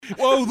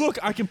Whoa, look,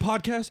 I can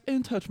podcast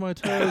and touch my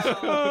toes.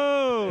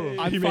 Oh,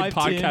 I'm you made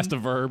 5'10". podcast a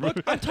verb.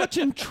 Look, I'm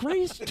touching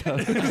Trey's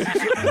toes.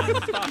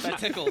 Stop, that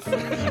tickles.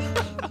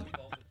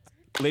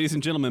 Ladies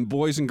and gentlemen,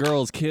 boys and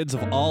girls, kids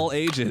of all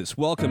ages,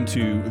 welcome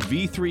to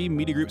V3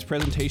 Media Group's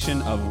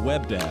presentation of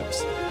Web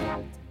Devs.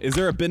 Is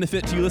there a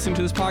benefit to you listening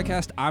to this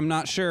podcast? I'm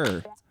not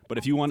sure. But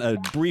if you want a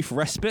brief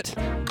respite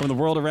from the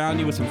world around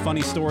you with some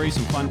funny stories,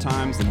 some fun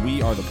times, then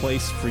we are the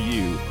place for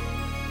you.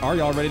 Are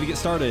y'all ready to get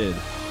started?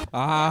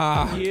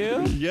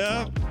 You?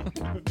 Yep.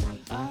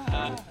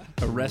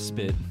 A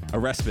respite. A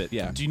respite,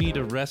 yeah. Do you need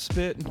a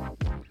respite?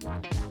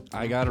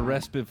 I got a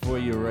respite for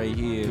you right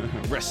here.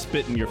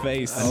 Respite in your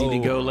face. I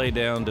need to go lay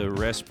down to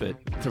respite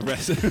to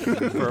rest.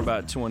 for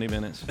about 20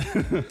 minutes.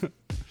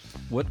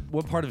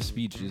 What part of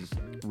speech is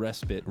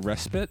respite?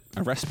 Respite?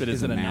 A respite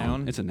is it a a noun.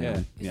 noun? It's a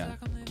noun. Yeah.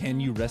 Can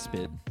you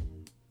respite?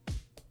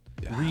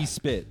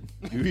 Respit.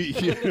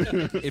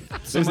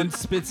 If someone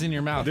spits in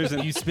your mouth,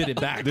 you spit it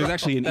back. There's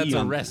actually an That's E a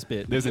on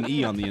respite. There's an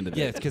E on the end of it.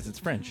 Yeah, it's because it's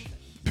French.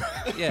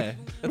 Yeah,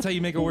 that's how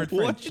you make a word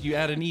French. You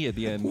add an E at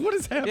the end. What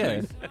is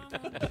happening?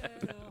 Yeah.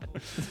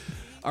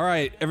 All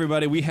right,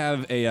 everybody, we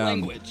have a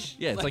Language.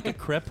 Yeah, it's like a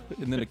crepe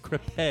and then a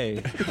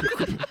crepe.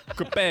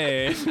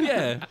 Crepe.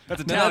 Yeah,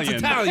 That's now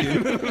Italian.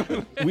 that's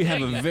Italian. We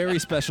have a very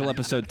special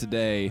episode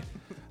today.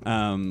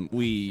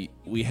 We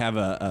have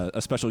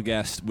a special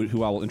guest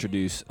who I will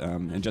introduce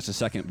in just a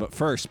second. But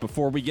first,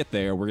 before we get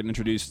there, we're going to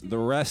introduce the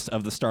rest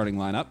of the starting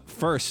lineup.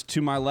 First,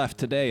 to my left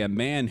today, a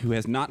man who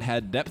has not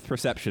had depth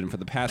perception for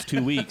the past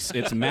 2 weeks.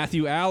 It's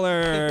Matthew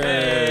Aller.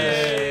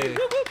 Hey.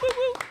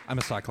 I'm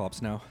a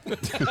Cyclops now.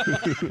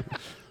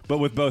 But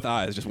with both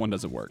eyes, just one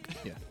doesn't work.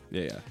 Yeah.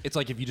 Yeah. It's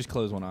like if you just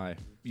close one eye,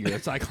 you're a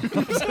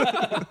Cyclops.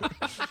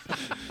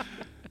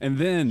 And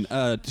then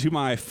to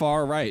my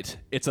far right,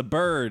 it's a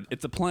bird,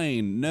 it's a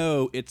plane,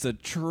 no, it's a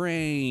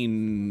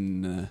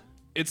train.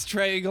 It's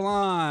Trey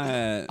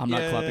Gallant. I'm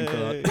not clapping for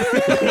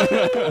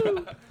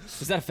that.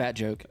 Is that a fat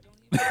joke?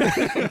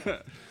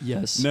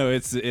 Yes. No,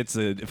 it's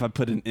a. If I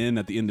put an N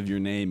at the end of your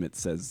name, it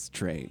says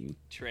train.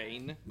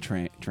 Train.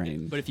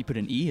 Train. But if you put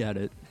an E at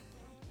it.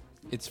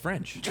 It's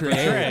French.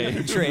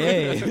 Trey.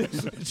 Trey.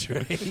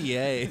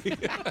 Yay.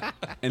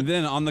 And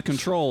then on the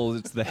controls,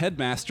 it's the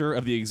headmaster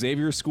of the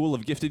Xavier School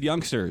of Gifted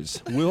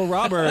Youngsters, Will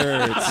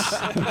Roberts.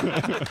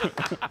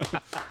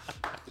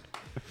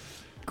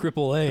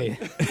 Triple A.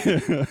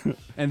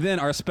 And then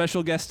our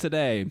special guest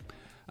today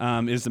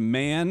is a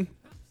man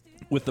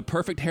with the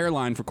perfect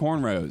hairline for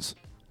cornrows.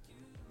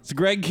 It's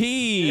Greg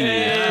Key.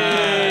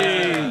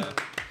 Yay!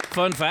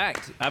 Fun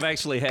fact, I've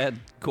actually had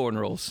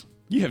cornrows.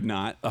 You have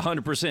not.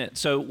 100%.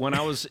 So when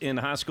I was in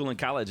high school and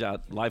college, I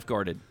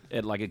lifeguarded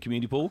at like a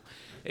community pool.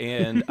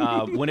 And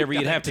whenever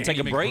you'd have to take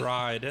a break.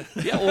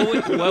 Yeah,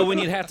 well, when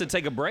you'd have to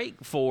take a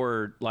break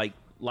for like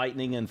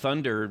lightning and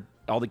thunder,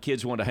 all the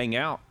kids wanted to hang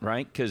out,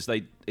 right? Because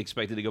they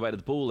expected to go back to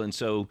the pool. And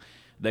so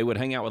they would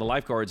hang out with the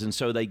lifeguards. And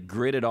so they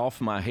gridded off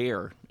my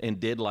hair and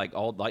did like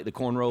all like the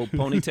cornrow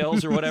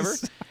ponytails or whatever.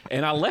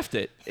 And I left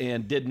it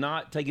and did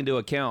not take into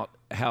account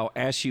how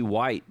ashy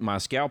white my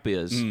scalp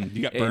is.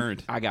 You got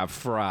burned. I got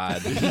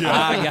fried.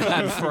 I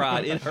got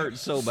fried. It hurt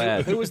so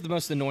bad. Who was the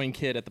most annoying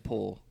kid at the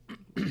pool?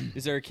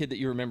 Is there a kid that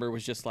you remember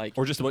was just like...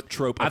 Or just what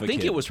trope of I a think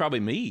kid? it was probably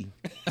me.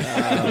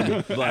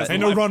 But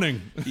Ain't no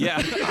running. yeah.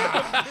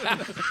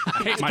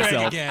 I hate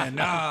myself. Again.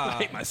 I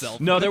hate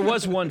myself. No, there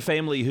was one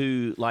family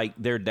who like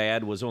their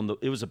dad was on the.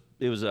 It was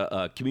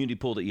a community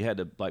pool that you had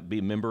to like be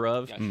a member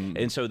of,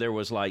 and so there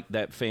was like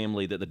that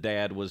family that the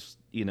dad was.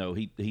 You know,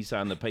 he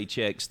signed the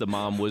paychecks. The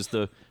mom was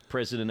the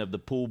president of the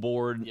pool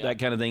board, that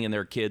kind of thing, and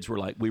their kids were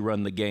like, we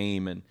run the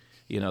game, and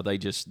you know, they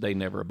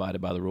never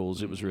abided by the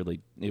rules. It was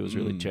really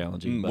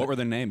challenging. What were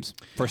their names?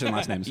 First and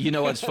last names. You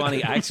know what's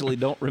funny? I actually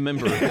don't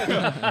remember.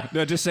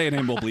 No, just say a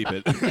name. We'll bleep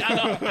it.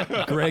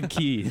 Greg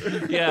Key.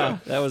 Yeah,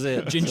 that was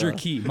it. Ginger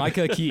Key.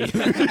 Micah Key.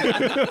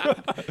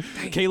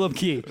 Caleb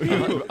Key.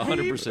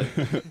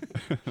 100%.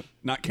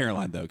 Not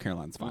Caroline though.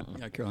 Caroline's fine.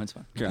 Yeah, Caroline's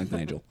fine. Caroline's an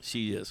angel.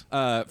 She is.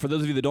 For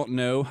those of you that don't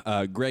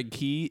know, Greg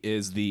Key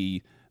is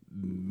the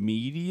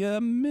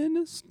media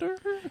minister.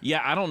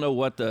 Yeah, I don't know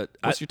what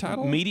What's your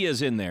title?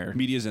 Media's in there.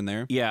 Media's in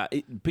there. Yeah,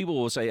 people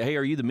will say, "Hey,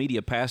 are you the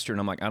media pastor?" And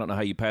I'm like, "I don't know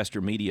how you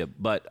pastor media,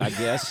 but I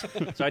guess."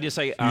 So I just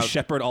say, You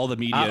shepherd all the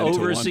media. "I into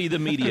oversee one. the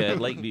media at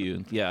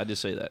Lakeview." Yeah, I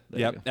just say that. There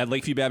you Yep, go. at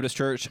Lakeview Baptist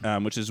Church,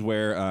 which is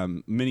where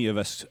many of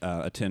us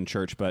attend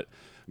church. But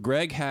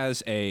Greg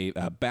has a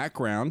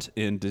background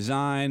in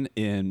design,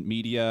 in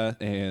media,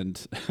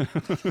 and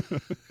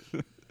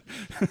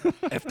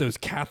F those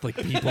Catholic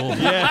people. Greg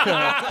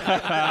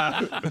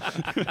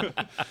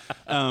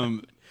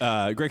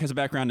has a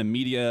background in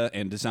media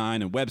and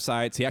design and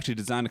websites. He actually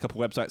designed a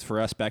couple websites for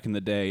us back in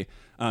the day.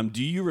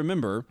 Do you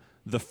remember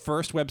the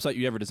first website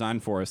you ever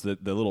designed for us, the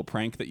little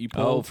prank that you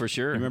pulled? Oh, for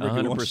sure. You remember?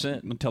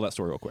 100%. Tell that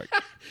story real quick.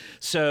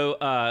 So,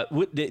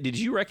 did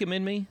you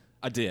recommend me?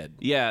 I did.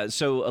 Yeah,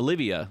 so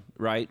Olivia,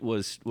 right,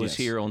 was Yes.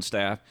 here on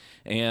staff,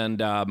 and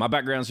my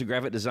background's in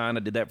graphic design. I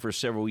did that for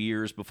several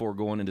years before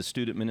going into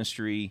student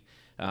ministry.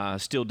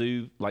 Still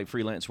do like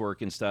freelance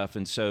work and stuff,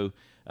 and so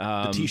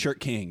The T-shirt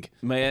king.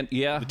 man,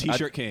 yeah, The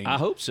T-shirt king. I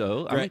hope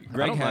so. Greg I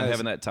don't mind has-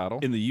 having that title.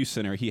 In the youth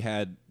center, he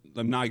had,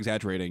 I'm not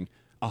exaggerating,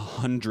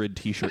 100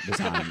 T-shirt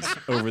designs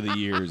over the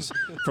years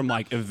from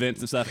like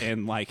events and stuff.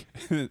 And like,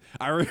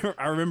 I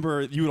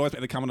remember you would always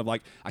make the comment of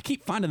like, I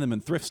keep finding them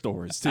in thrift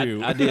stores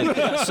too. I did.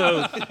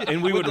 So,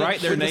 and we would write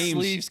their With the names.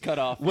 sleeves cut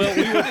off.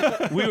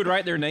 Well, we would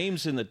write their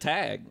names in the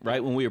tag,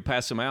 right, when we would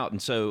pass them out.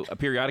 And so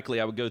periodically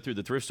I would go through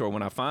the thrift store.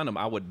 When I find them,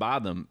 I would buy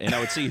them, and I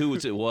would see who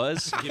it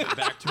was. Give it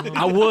back to him.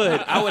 I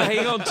would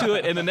hang on to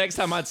it, and the next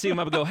time I'd see them,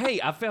 I would go, "Hey,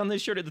 I found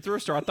this shirt at the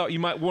thrift store. I thought you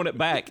might want it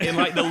back." And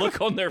like the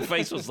look on their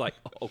face was like,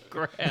 "Oh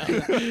crap!"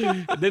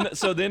 Then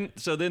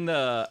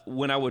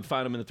when I would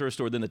find them in the thrift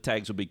store, then the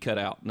tags would be cut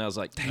out, and I was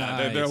like,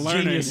 They're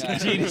learning.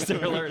 Genius, they're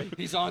learning."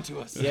 He's on to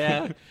us.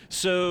 Yeah.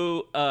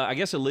 So I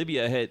guess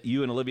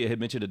you and Olivia had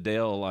mentioned to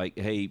Dale, like,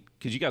 hey,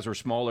 because you guys were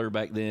smaller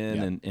back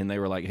then, and they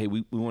were like, hey,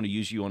 we want to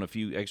use you on a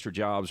few extra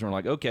jobs. And we're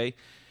like, okay.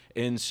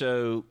 And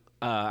so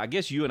I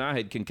guess you and I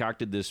had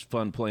concocted this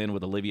fun plan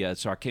with Olivia.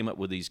 So I came up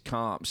with these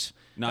comps.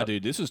 Nah,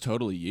 dude, this was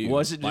totally you.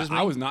 Was it just like, me?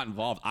 I was not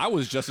involved. I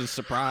was just as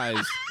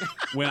surprised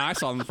when I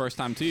saw them the first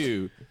time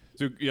too.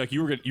 So like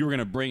you were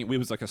gonna bring. It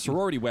was like a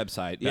sorority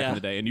website back in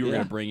the day, and you were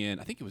gonna bring in.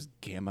 I think it was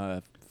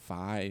Gamma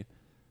Phi.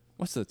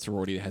 What's the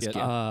sorority that has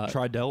Gamma?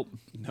 Tridelt.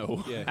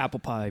 No. Apple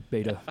pie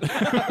beta.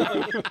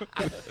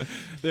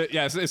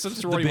 It's some The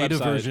sorority beta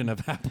website. version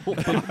of Apple.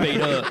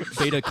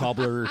 beta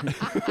cobbler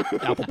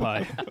apple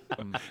pie.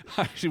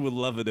 I actually would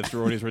love it if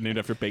sororities were named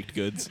after baked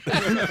goods.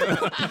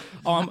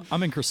 Oh,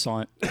 I'm in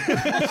croissant.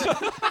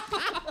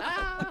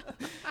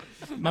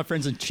 My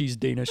friend's in cheese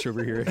Danish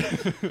over here.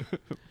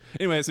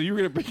 Anyway, so you were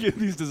going to bring in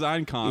these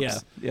design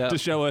comps Yeah. to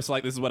show us,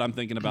 like, this is what I'm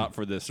thinking about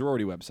for the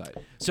sorority website.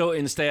 So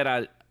instead,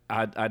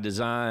 I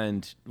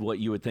designed what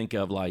you would think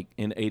of like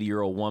an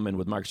 80-year-old woman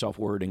with Microsoft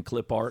Word and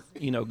clip art,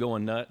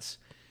 going nuts.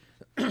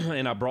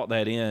 And I brought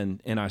that in,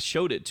 and I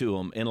showed it to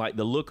them, and like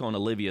the look on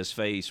Olivia's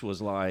face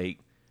was like,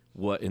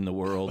 "What in the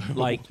world?"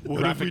 Like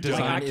Graphic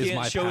design I is can't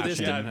my show this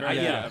passion.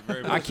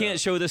 to I can't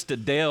show this to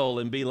Dale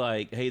and be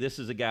like, "Hey, this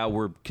is a guy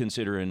we're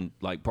considering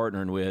like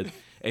partnering with,"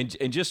 and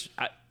just.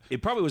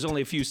 It probably was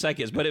only a few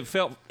seconds, but it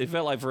felt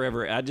like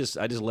forever. I just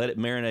let it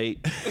marinate,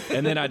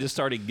 and then I just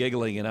started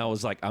giggling, and I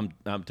was like, I'm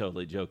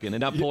totally joking.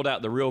 And I pulled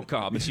out the real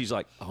comp, and she's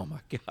like, "Oh my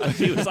god,"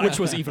 she was like, Which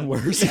was even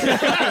worse. What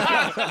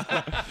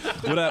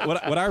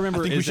I remember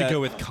I think is we should that go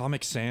with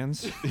Comic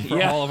Sans for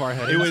Yeah. all of our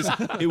headings.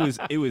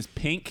 it was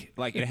pink,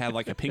 like it had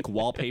like a pink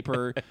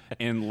wallpaper,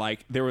 and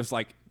like there was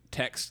like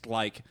text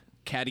like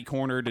catty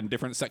cornered in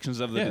different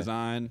sections of the Yeah.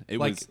 design. It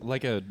like was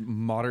like a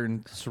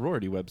modern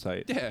sorority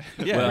website. yeah,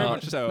 Yeah. very Well,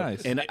 much so.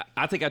 nice. and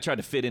I think I tried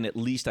to fit in at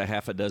least a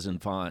half a dozen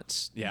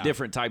fonts, Yeah.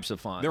 different types of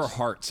fonts. There were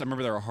hearts. I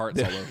remember there were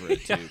hearts all over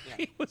it too.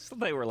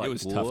 They were like, It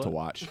was tough to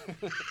 "What?" watch.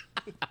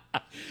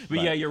 But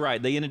yeah, you're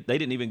right. They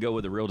didn't even go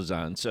with the real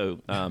design,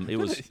 so it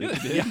was.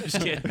 Yeah, I'm just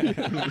kidding.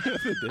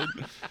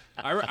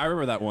 I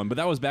remember that one, but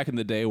that was back in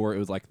the day where it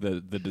was like the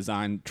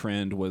design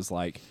trend was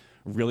like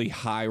really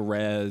high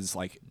res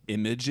like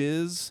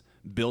images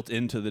built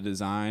into the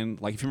design.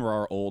 Like if you remember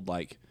our old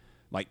like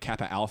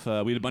Kappa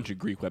Alpha, we had a bunch of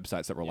Greek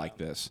websites that were like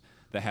this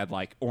that had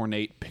like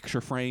ornate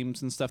picture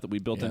frames and stuff that we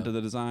built into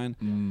the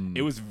design.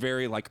 It was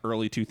very like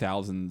early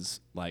 2000s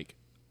like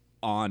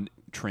on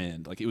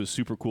trend. Like it was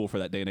super cool for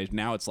that day and age.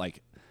 Now it's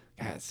like,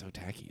 God, it's so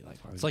tacky. Like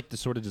It's like the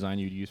sort of design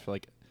you'd use for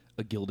like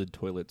a Gilded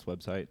Toilets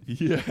website.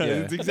 yeah,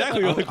 it's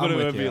exactly like what I'm it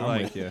with would you, be I'm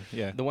like. with you.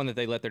 Yeah. The one that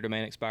they let their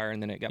domain expire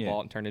and then it got Yeah.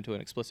 bought and turned into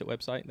an explicit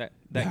website.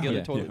 That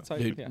Gilded Toilet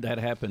site. Dude, Yeah. that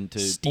happened to.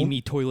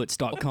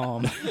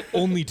 SteamyToilets.com.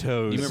 Only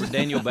toes. You remember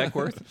Daniel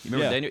Beckworth? You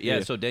remember Yeah. Daniel? Yeah,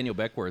 Yeah. So Daniel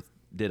Beckworth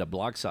did a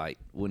blog site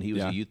when he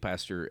was Yeah. a youth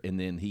pastor, and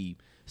then he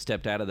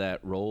stepped out of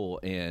that role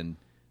and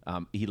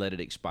he let it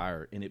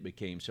expire, and it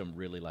became some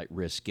really like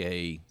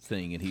risque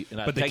thing. And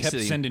I But they kept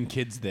texted him, sending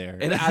kids there.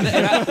 and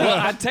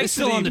I texted It's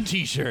still on him. the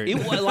T-shirt. It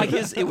was like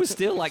it was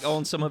still like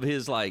on some of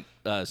his like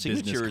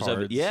signatures of it.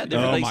 cards. Yeah,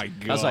 different Oh things. my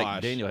I was like,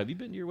 gosh. Daniel, have you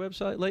been to your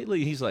website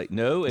lately? He's like,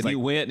 no. And he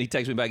went and he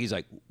texted me back. He's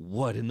like,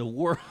 what in the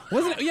world?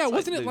 Wasn't it? Yeah,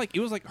 wasn't it dude. like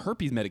it was like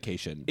herpes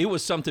medication? It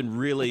was something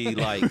really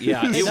like yeah.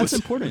 Hey, It that's was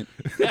important.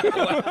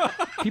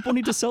 People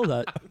need to sell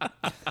that.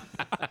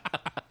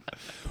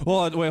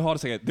 Well, wait, hold on a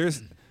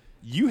second.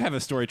 You have a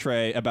story,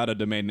 Trey, about a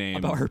domain name.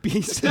 About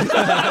herpes.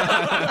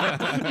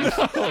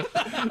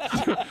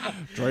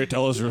 Trey,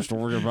 tell us your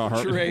story about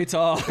herpes. Trey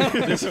talk.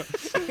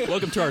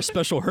 Welcome to our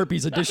special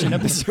herpes edition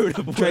episode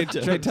of Trey, Web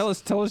Trey,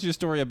 Devs. tell us your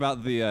story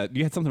about the.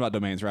 You had something about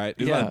domains, right?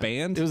 Is that a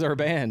band? It was our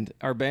band.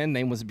 Our band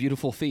name was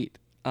Beautiful Feet.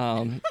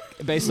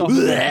 Based off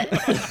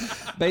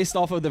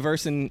of the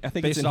verse in I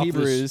think Based it's in off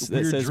Hebrews this that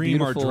weird says dream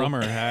beautiful. our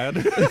drummer had.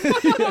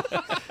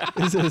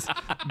 It says,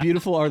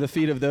 "Beautiful are the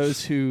feet of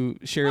those who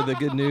share the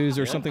good news,"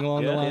 or something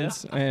along the yeah,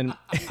 lines. And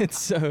it's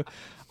so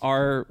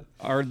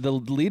the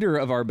leader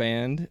of our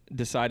band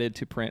decided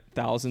to print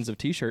thousands of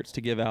T-shirts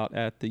to give out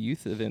at the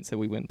youth events that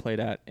we went and played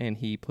at, and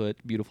he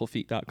put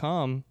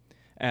beautifulfeet.com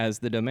as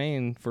the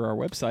domain for our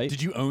website.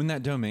 Did you own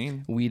that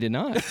domain? We did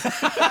not.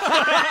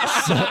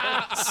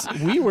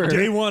 We were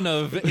Day one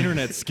of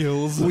internet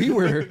skills. We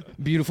were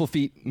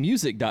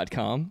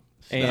beautifulfeetmusic.com.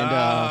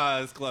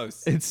 And it's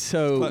close. And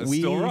so we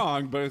still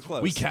wrong, but it's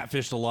close. We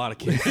catfished a lot of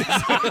kids.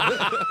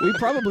 We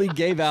probably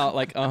gave out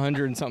like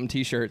 100 and something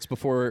T-shirts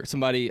before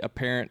somebody, a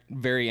parent,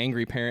 very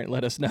angry parent,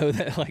 let us know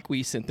that like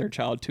we sent their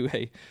child to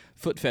a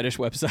foot fetish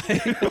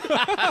website.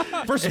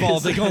 First of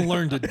all, they're gonna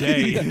learn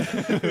today.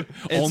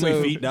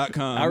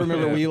 Onlyfeet.com. I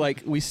remember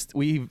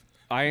we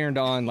ironed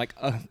on like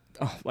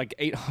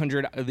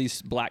 800 of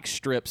these black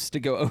strips to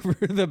go over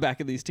the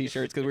back of these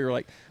T-shirts because we were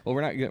like, well,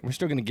 we're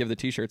still going to give the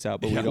T-shirts out,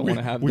 but we don't want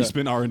to have. We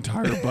spent our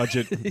entire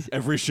budget,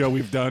 every show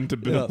we've done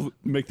to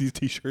make these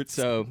T-shirts.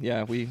 So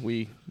yeah,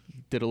 we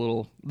did a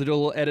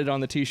little edit on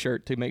the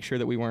T-shirt to make sure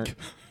that we weren't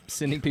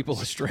sending people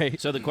astray.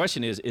 So the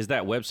question is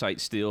that website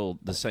still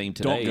the same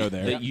today? Don't go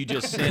there. That you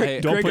just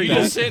sent. Don't put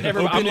that.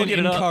 I'm looking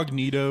it up.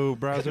 Incognito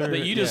browser.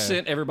 That you just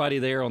sent everybody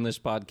there on this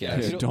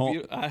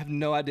podcast. I have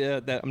no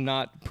idea that I'm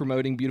not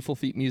promoting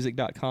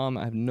beautifulfeetmusic.com.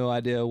 I have no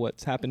idea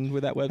what's happened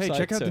with that website. Hey,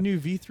 check out the new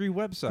V3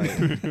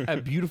 website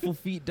at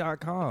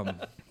beautifulfeet.com.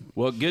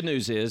 Well, good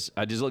news is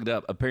I just looked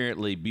up.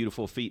 Apparently,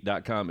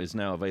 beautifulfeet.com is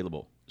now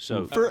available.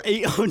 So for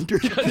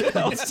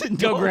 $800,000.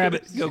 Go grab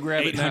it. Go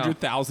grab it now.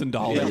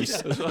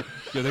 $800,000.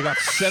 Yeah, they got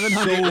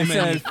 700. so It many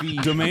says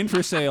feet. domain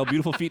for sale.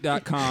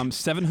 Beautifulfeet.com.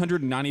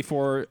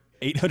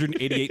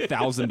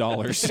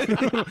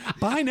 $794,888,000.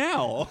 Buy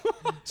now.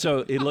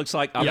 So it looks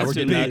like I'm That's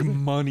big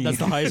money. That's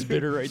the highest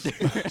bidder right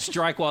there.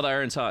 Strike while the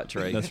iron's hot,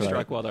 Trey. That's right.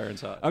 Strike while the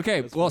iron's hot.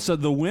 Okay, so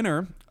the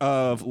winner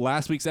of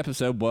last week's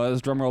episode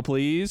was, drumroll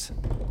please,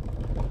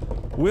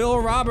 Will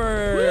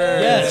Roberts.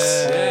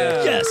 Yes.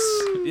 Yeah. Yes.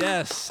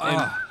 Yes.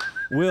 And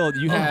Will,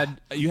 you had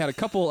a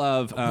couple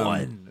of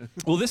one.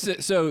 Well,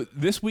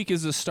 this week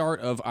is the start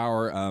of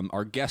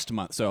our guest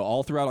month. So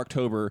all throughout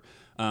October,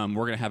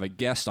 we're gonna have a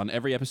guest on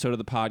every episode of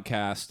the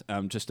podcast,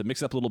 just to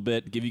mix up a little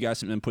bit, give you guys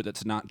some input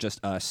that's not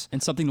just us.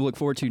 And something to look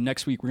forward to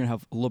next week. We're gonna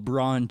have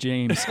LeBron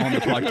James on the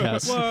podcast,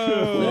 Let's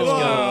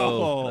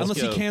go. Unless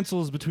Let's go. he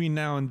cancels between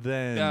now and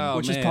then. Oh,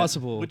 which is man.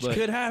 possible. Which but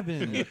could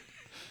happen.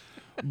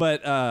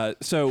 But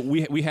so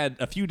we had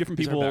a few different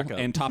He's our people backup.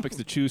 and topics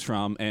to choose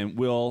from, and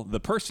Will, the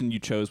person you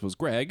chose was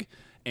Greg,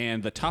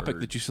 and the topic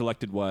that you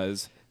selected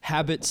was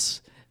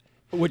habits,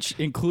 which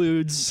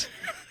includes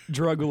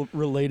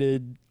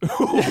drug-related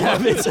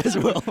habits as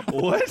well.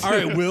 What? All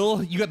right,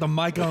 Will, you got the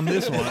mic on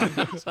this one.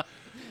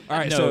 all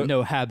right.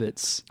 No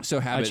habits. So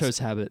habits. I chose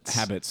habits.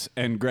 Habits.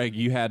 And Greg,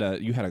 you had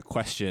a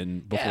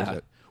question before Yeah.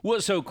 that. Well,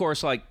 so of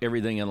course, like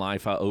everything in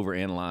life, I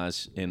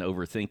overanalyze and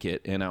overthink it,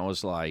 and I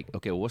was like,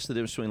 okay, what's the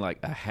difference between like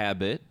a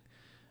habit,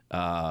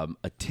 a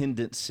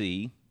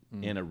tendency,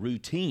 and a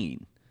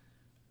routine?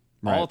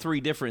 Right. All three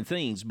different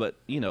things, but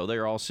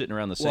they're all sitting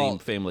around the same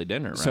family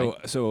dinner,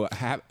 right? So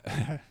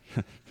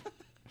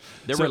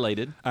they're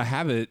related. A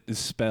habit is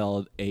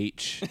spelled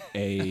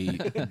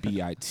HABIT,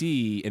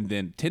 and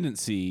then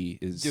tendency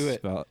is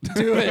spelled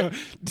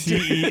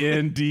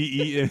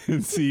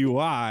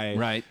TENDENCY.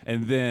 Right.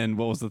 And then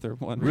what was the third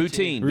one?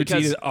 Routine. Routine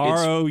because is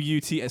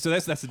ROUT. So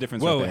that's the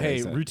difference. Whoa, right there,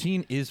 hey, so.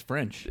 routine is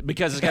French.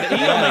 Because it's got an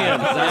E on the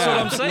end. That's what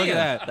I'm saying. Look at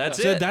that.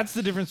 That's So it. that's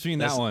the difference between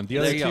That's- that one. The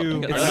there other you go.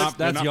 two, They're not-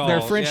 that's y'all.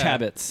 They're French Yeah.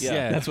 habits.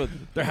 Yeah. That's what.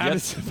 They're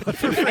habits for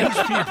French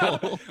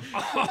people.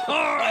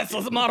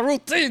 That's my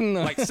routine.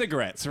 Like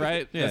cigarettes,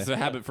 right? Yeah. That's a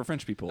habit for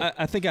French people.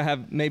 I think I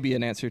have maybe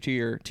an answer to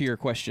your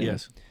question.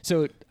 Yes.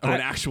 So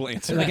an actual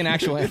answer. like an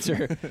actual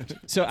answer.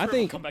 So I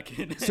think Come back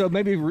in. so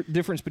maybe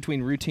difference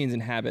between routines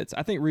and habits.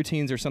 I think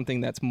routines are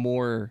something that's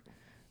more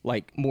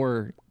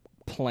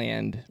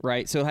planned,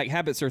 right? So like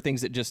habits are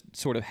things that just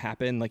sort of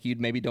happen. Like you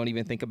maybe don't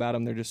even think about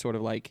them. They're just sort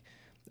of like,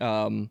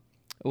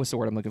 what's the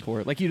word I'm looking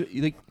for? Like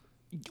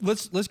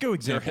Let's go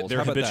examples. They're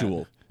How about that?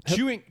 habitual.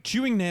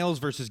 Chewing nails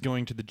versus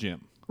going to the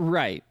gym.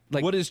 right.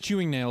 Like What is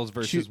chewing nails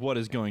versus what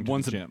is going to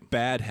One's the a gym?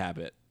 bad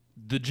habit.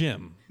 The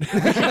gym.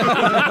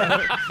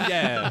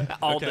 Yeah.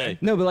 all day.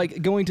 no, but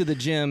like going to the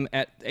gym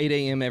at 8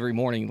 a.m. every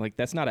morning, like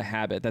that's not a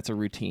habit. That's a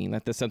routine.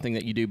 That's something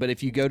that you do. But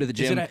if you go to the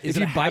gym, Is if it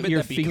you a bite habit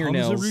your that becomes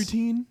fingernails, a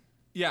routine?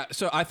 Yeah,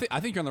 so I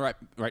think you're on the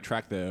right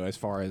track though, as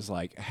far as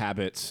like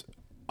habits.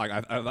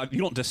 Like you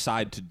don't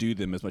decide to do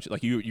them as much.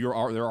 Like they're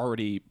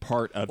already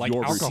part of Like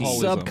your routine.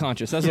 alcoholism.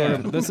 subconscious. That's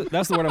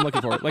that's the word I'm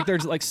looking for. Like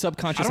there's like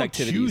subconscious I don't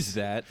activities. choose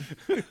that.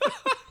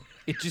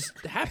 It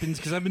just happens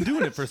because I've been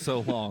doing it for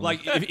so long.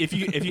 Like if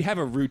you have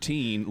a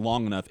routine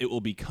long enough, it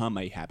will become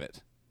a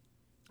habit.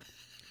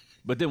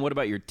 But then what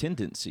about your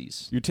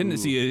tendencies? Your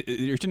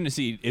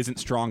tendency isn't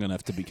strong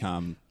enough to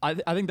become. I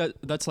think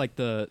that's like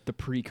the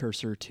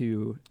precursor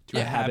to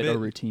a habit or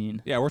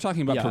routine. Yeah, we're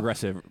talking about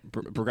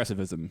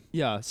progressivism.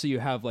 Yeah, so you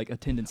have like a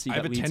tendency I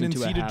have that a leads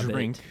tendency into a to habit,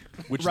 drink,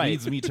 which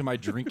leads me to my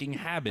drinking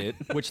habit,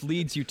 which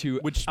leads you to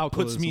which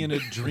puts me in a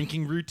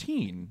drinking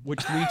routine.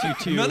 which leads you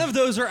to None of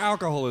those are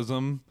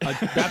alcoholism.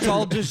 That's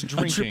all just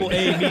drinking.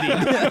 AAA meeting.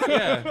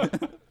 Yeah.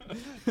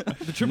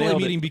 The AAA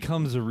meeting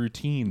becomes a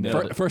routine.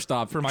 First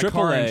off, for my AAA,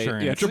 car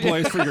insurance. Yeah,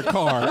 AAA is for your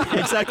car.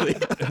 Exactly.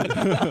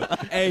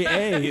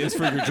 AA is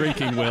for your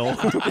drinking, Will.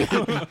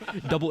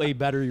 AA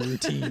battery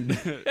routine.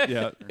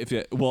 Yeah. If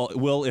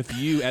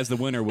you as the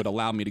winner would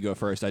allow me to go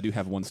first, I do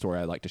have one story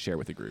I'd like to share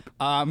with the group.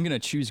 I'm gonna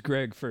choose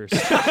Greg first.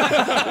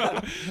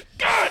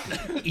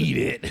 Eat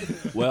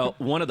it. Well,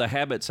 one of the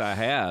habits I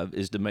have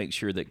is to make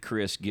sure that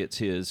Chris gets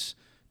his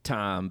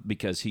time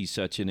because he's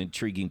such an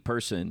intriguing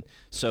person.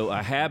 So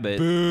a habit,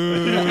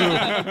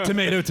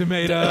 Tomato.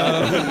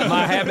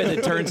 my habit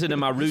that turns into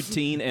my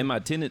routine and my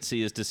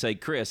tendency is to say,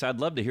 Chris, I'd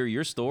love to hear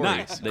your story.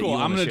 Nice, cool.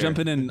 I'm going to jump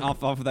in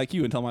off of that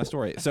cue and tell my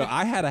story. So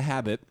I had a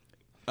habit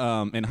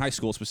in high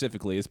school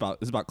specifically. It's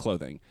about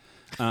clothing.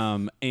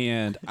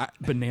 And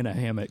Banana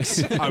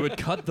hammocks. I would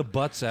cut the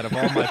butts out of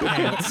all my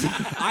pants.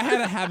 I had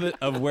a habit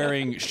of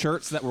wearing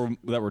shirts that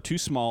were too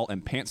small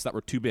and pants that were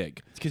too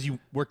big. It's because you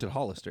worked at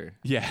Hollister.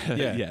 Yeah.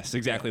 Yes,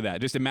 exactly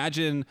that. Just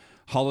imagine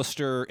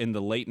Hollister in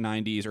the late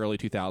 90s, early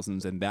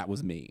 2000s, and that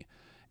was me.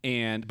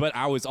 But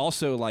I was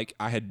also like,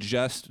 I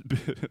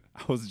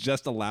was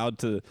just allowed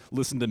to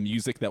listen to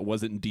music that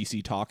wasn't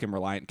DC Talk and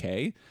Reliant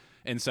K.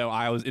 And so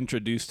I was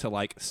introduced to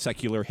like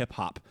secular hip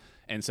hop.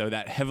 And so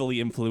that heavily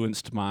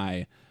influenced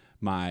my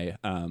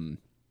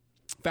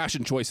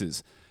fashion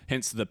choices,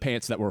 hence the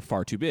pants that were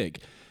far too big.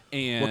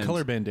 And What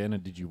color bandana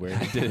did you wear?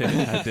 I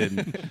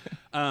didn't.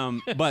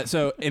 But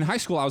so in high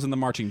school, I was in the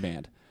marching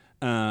band.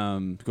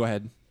 Go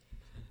ahead.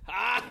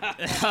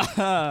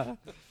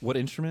 What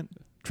instrument?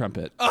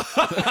 Trumpet.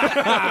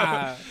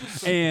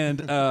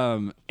 and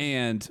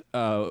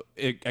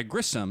at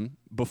Grissom,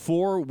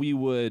 before we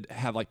would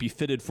have like be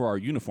fitted for our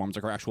uniforms,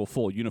 like our actual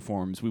full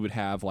uniforms, we would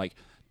have like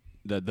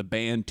the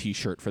band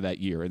T-shirt for that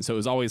year, and so it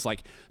was always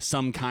like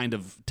some kind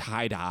of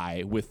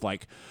tie-dye with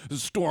like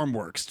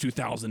Stormworks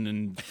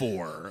 2004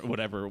 or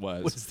whatever it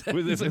was. What's that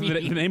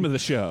the name of the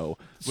show.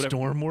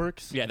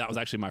 Stormworks? Yeah, that was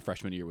actually my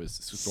freshman year was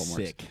Stormworks.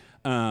 Sick.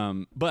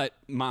 But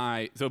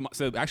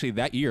so actually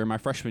that year, my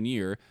freshman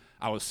year,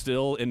 I was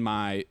still in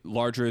my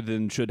larger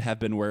than should have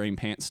been wearing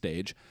pants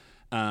stage.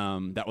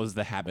 That was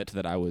the habit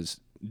that I was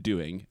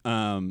doing.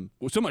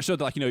 So much so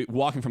that, like, you know,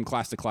 walking from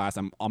class to class,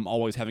 I'm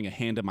always having a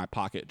hand in my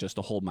pocket just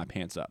to hold my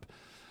pants up.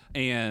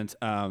 And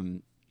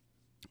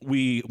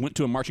we went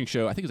to a marching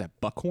show. I think it was at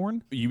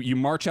Buckhorn. You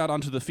march out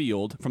onto the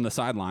field from the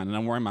sideline, and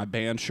I'm wearing my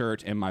band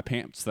shirt and my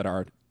pants that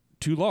are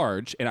too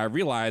large. And I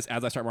realize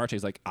as I start marching,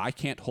 it's like I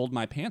can't hold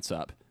my pants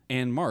up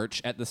and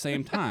march at the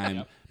same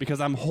time because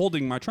I'm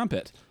holding my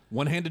trumpet.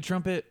 One-handed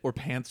trumpet or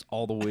pants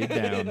all the way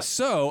down?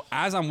 So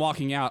as I'm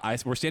walking out,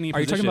 we're standing in position. Are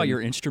you talking about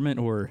your instrument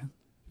or?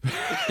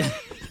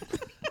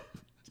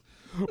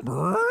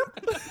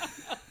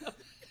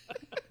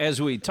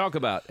 As we talk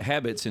about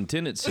habits and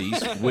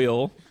tendencies,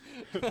 Will,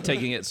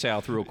 taking it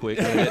south real quick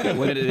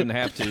when it didn't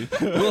have to.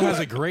 Will has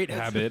a great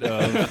habit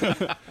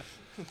of...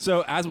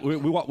 So as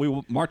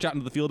we march out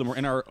into the field and we're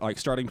in our like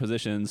starting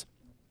positions,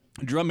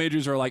 drum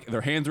majors are like,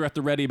 their hands are at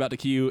the ready about to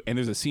cue, and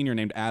there's a senior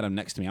named Adam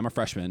next to me. I'm a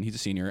freshman. He's a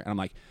senior. And I'm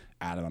like,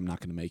 Adam, I'm not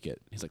going to make it.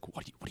 He's like,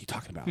 what are you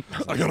talking about?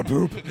 I gotta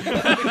poop.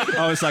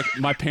 I was like,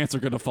 my pants are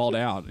going to fall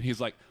down. And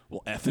he's like,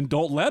 well, effing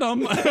don't let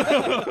them.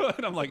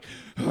 And I'm like,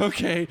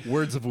 okay.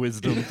 Words of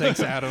wisdom.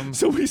 Thanks, Adam.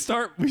 So we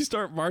start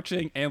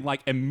marching, and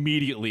like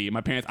immediately my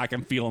pants, I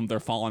can feel them.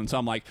 They're falling. So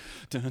I'm like,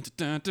 dun,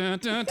 dun, dun,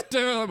 dun,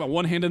 dun, dun,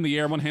 one hand in the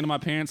air, one hand in my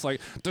pants,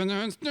 like, dun,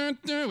 dun, dun,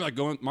 dun, like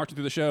marching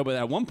through the show. But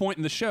at one point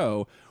in the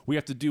show, we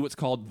have to do what's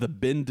called the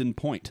bend and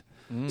point.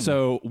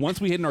 So once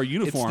we hit in our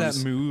uniforms,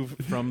 It's that move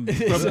from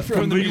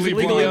Legally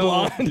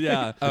Blonde.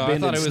 Yeah, I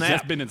thought it was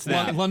bend and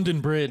snap. London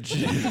Bridge.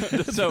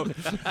 So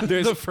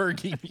there's the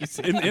Fergie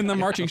music. in the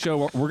marching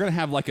show, we're gonna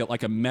have like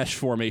a mesh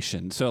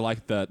formation. So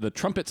like the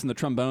trumpets and the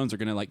trombones are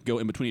gonna like go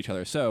in between each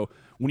other. So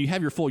when you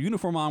have your full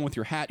uniform on with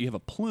your hat, you have a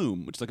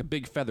plume, which is like a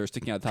big feather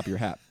sticking out the top of your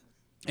hat.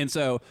 And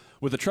so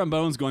with the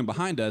trombones going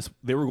behind us,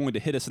 they were going to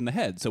hit us in the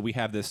head. So we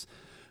have this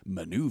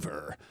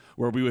maneuver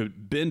where we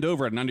would bend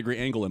over at a 90-degree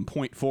angle and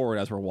point forward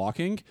as we're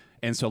walking,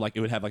 and so like it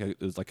would have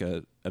like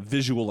a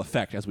visual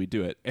effect as we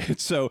do it. And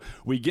so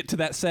we get to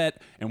that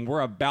set and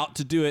we're about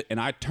to do it, and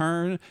I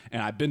turn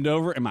and I bend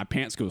over and my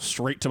pants go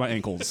straight to my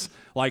ankles,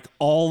 like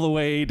all the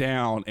way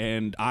down,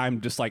 and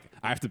I'm just like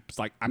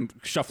I'm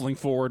shuffling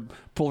forward,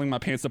 pulling my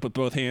pants up with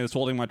both hands,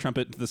 holding my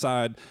trumpet to the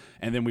side,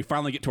 and then we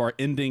finally get to our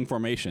ending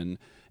formation,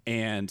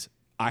 and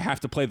I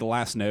have to play the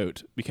last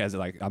note because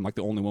like I'm like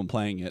the only one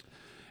playing it.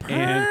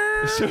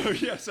 And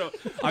so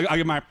I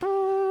get my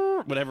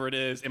whatever it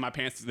is, and my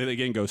pants they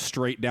again go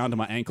straight down to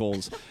my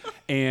ankles,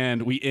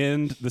 And we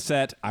end the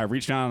set. I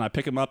reach down and I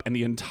pick him up, and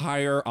the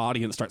entire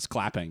audience starts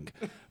clapping.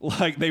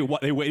 Like they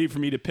waited for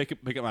me to pick up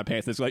my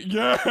pants. It's like,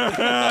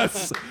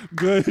 yes,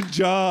 good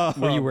job.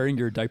 Were you wearing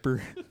your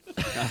diaper?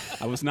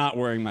 I was not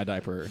wearing my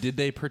diaper. Did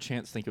they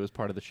perchance think it was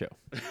part of the show?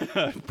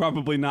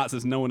 Probably not,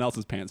 since no one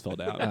else's pants fell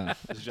down.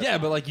 Yeah,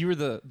 but like you were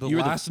the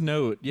last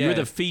note. Yeah, You're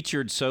the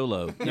featured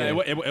solo. Yeah,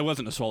 it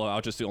wasn't a solo. I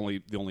was just the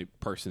only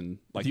person.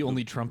 Like the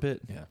only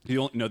trumpet. Yeah.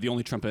 The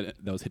only trumpet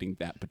that was hitting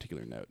that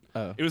particular note.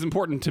 Oh. It was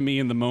important to me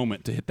in the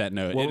moment to hit that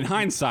note. In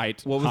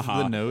hindsight, What was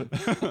the note?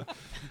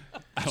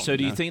 So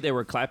do you think they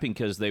were clapping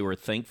because they were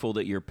thankful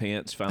that your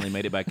pants finally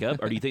made it back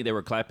up? Or do you think they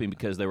were clapping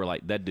because they were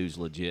like, that dude's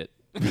legit?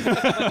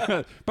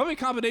 Probably a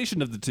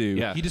combination of the two.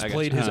 Yeah. He just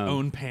played his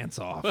own pants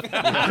off.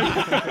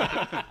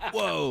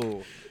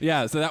 Whoa.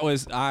 Yeah, so that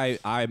was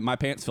my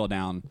pants fell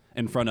down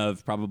in front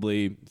of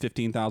probably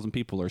 15,000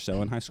 people or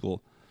so in high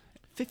school.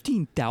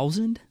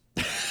 15,000?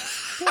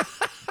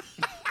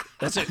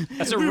 That's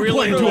a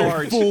really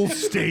large full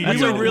stadium.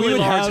 That's a really we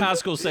would large have- high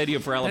school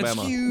stadium for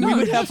Alabama. We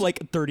would have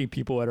like 30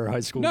 people at our high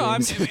school No,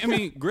 games. I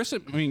mean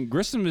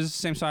Grissom is the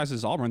same size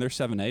as Auburn. They're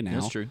 7A now.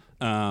 That's true.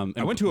 And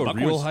I went to a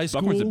Buckhorn's- real high school.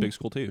 Buckhorn's a big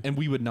school too. And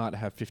we would not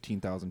have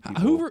 15,000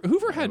 people.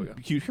 Hoover had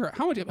huge.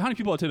 How many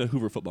people attend a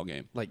Hoover football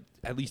game? like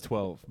at least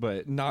 12,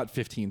 but not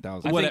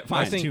 15,000. What- think-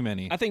 fine. That's too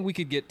many. I think we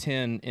could get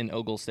 10 in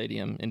Ogle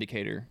Stadium in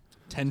Decatur.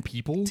 10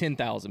 people?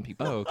 10,000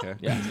 people. Oh, okay.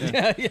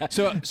 Yeah.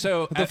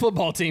 So The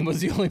football team was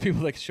the only people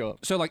that could show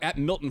up. So like at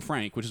Milton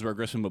Frank, which is where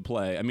Grissom would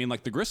play, I mean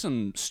like the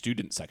Grissom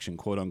student section,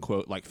 quote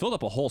unquote, like filled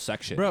up a whole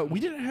section. Bro, we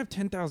didn't have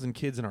 10,000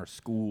 kids in our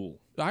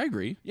school. I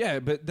agree. Yeah,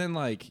 but then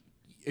like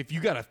if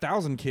you got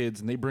 1,000 kids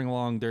and they bring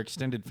along their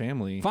extended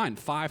family. Fine,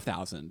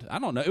 5,000. I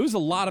don't know. It was a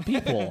lot of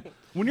people.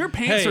 When your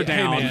pants are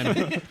down,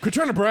 man. Quit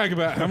trying to brag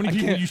about how many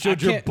people you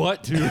showed your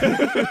butt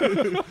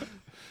to.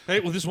 Hey,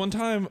 well, this one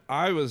time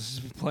I was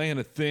playing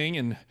a thing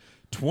and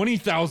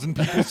 20,000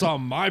 people saw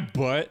my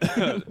butt.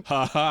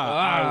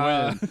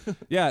 I win.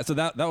 yeah. So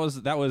that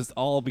was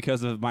all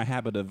because of my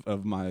habit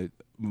of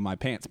my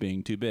pants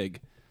being too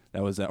big.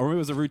 That was, or it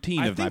was a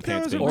routine I of my think that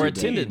pants was a being Or too a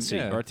big. tendency.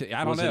 Yeah.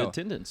 I don't Was know. it a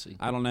tendency?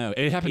 I don't know.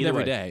 It happened Either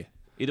every way. day.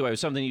 Either way, it was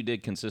something you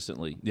did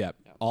consistently. Yeah,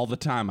 all the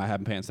time I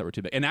had pants that were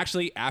too big. And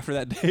actually, after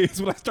that day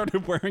is when I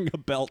started wearing a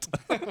belt.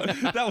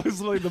 That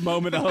was really the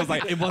moment I was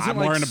like, It wasn't I'm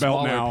like wearing a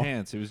belt smaller now.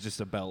 pants. It was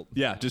just a belt.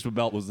 Yeah, just a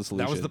belt was the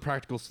solution. That was the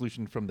practical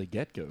solution from the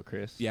get-go,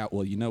 Chris. Yeah,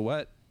 well, you know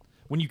what?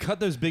 When you cut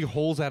those big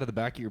holes out of the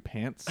back of your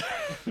pants,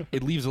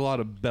 it leaves a lot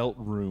of belt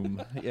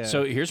room. Yeah.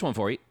 So here's one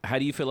for you. How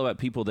do you feel about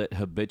people that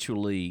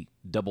habitually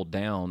double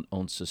down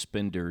on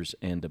suspenders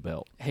and a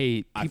belt?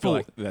 Hey, I feel people,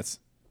 like that's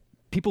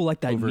people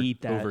like that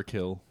need that.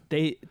 overkill.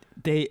 They,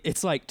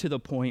 it's like to the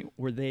point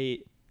where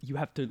you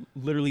have to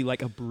literally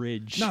like a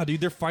bridge. Nah,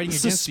 dude, they're fighting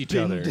against each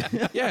other.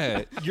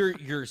 Yeah,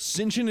 you're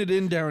cinching it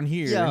in down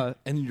here, Yeah.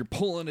 and you're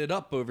pulling it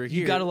up over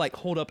here. You gotta like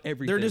hold up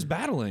everything. They're just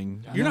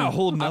battling. You're not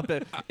holding up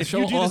it. If so-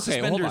 you do the okay, hold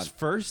suspenders on.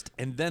 first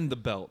and then the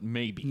belt,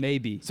 maybe.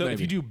 maybe. So if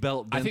you do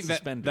belt, then I think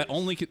suspenders.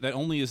 that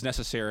only is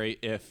necessary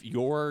if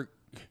your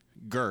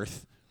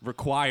girth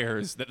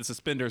requires that the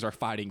suspenders are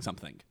fighting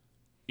something.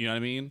 You know what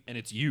I mean? and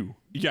it's you.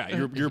 Yeah,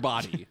 your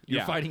body. You're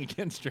yeah. fighting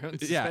against your own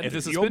Yeah, if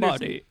the suspenders.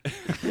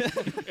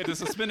 suspenders, if the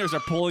suspenders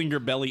are pulling your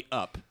belly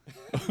up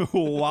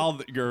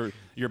while your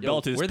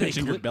belt is where they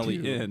pinching your clip belly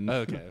to. in,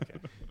 Okay.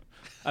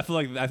 I feel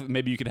like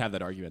maybe you could have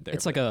that argument there.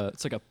 It's like a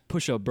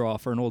push-up bra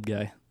for an old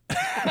guy.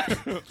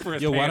 for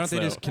his Yo, why don't pants, they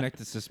though. just connect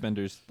the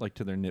suspenders like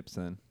to their nips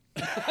then?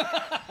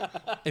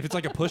 If it's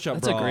like a push-up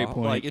That's bra, a great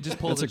point. like it just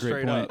pulls That's it a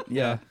great straight point. up.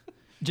 Yeah.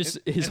 Just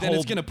his and then whole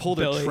it's gonna pull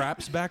belly. their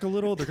traps back a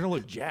little. They're gonna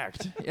look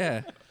jacked.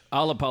 Yeah,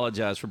 I'll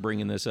apologize for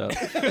bringing this up.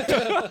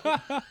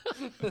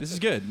 this is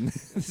good.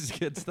 This is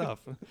good stuff.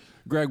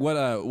 Greg,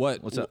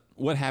 What's up?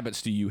 What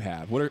habits do you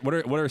have? What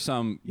are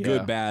some Yeah.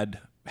 good, bad,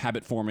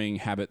 habit-forming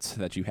habits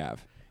that you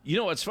have? You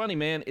know what's funny,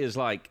 man, is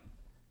like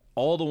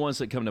all the ones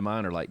that come to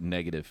mind are like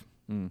negative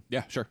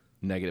Yeah, sure.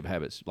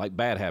 habits, like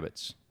bad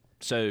habits.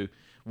 So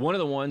one of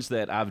the ones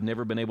that I've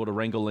never been able to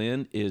wrangle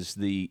in is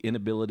the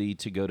inability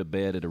to go to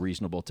bed at a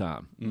reasonable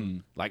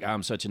time. Like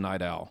I'm such a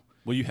night owl.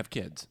 Well, you have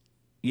kids.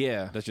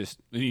 Yeah. That's just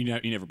you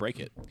never break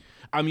it.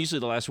 I'm usually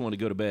the last one to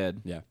go to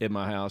bed Yeah. at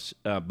my house.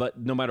 But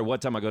no matter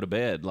what time I go to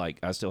bed, like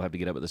I still have to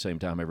get up at the same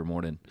time every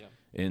morning. Yeah.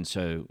 And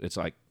so it's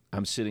like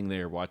I'm sitting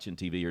there watching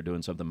TV or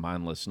doing something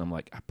mindless, and I'm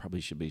like, I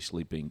probably should be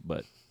sleeping,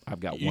 but I've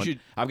got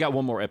I've got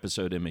one more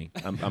episode in me.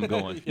 I'm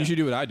going. You should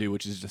do what I do,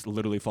 which is just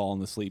literally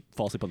fall asleep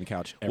on the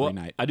couch every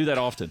night. I do that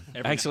often.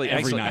 Actually,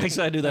 night.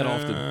 I do that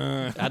often.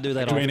 I do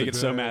that Joanna often. gets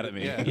so mad at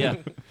me. Yeah,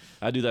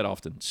 I do that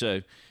often.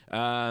 So,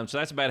 so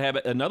that's a bad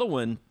habit. Another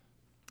one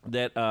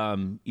that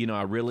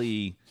I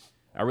really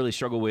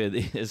struggle with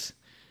is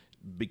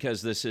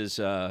because this is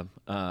a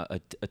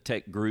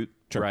tech group,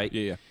 Sure. right?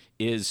 Yeah.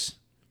 Is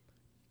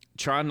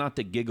try not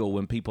to giggle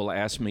when people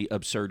ask me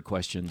absurd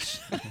questions.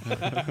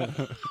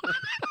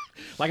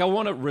 Like I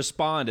want to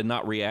respond and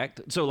not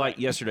react. So like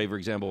yesterday, for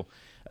example,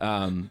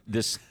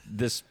 this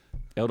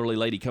elderly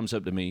lady comes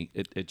up to me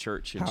at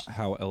church. And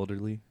How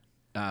elderly?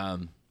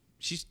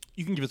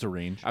 You can give us a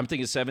range. I'm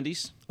thinking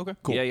 70s. Okay,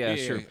 cool. Yeah,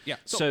 sure. Yeah.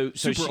 So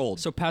Super she, old.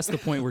 So past the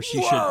point where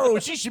she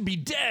She should be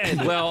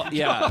dead. Well,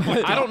 yeah.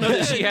 I don't know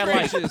that she had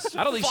like.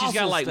 I don't think she's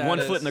got Fossil like 1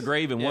 status. foot in the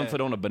grave and 1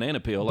 foot on a banana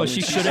peel. But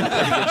she shouldn't.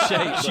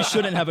 She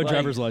shouldn't have a Like-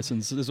 driver's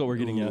license. Is what we're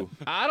getting at.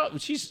 I don't.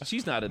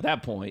 She's not at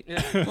that point.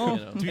 Well,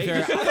 To be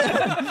fair,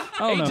 I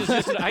don't know. Age is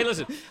just, hey,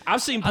 listen.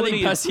 I've seen I think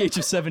plenty. past the age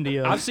of 70.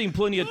 I've seen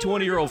plenty of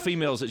 20-year-old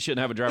females that shouldn't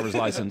have a driver's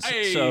license.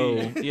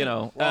 So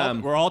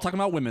We're all talking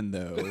about women,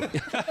 though.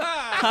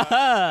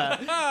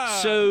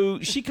 So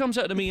she comes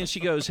up to me and she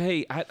goes,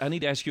 "Hey, I need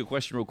to ask you a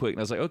question real quick." And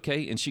I was like,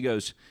 "Okay." And she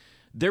goes,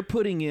 "They're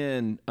putting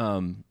in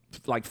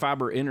like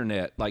fiber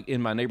internet like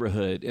in my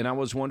neighborhood, and I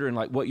was wondering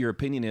like what your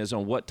opinion is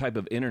on what type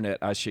of internet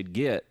I should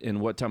get and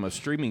what type of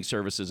streaming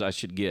services I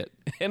should get."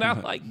 And I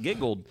like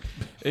giggled,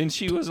 and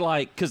she was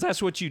like, "Because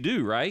that's what you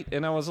do, right?"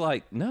 And I was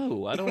like,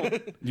 "No, I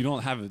don't." You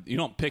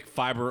don't pick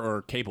fiber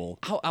or cable.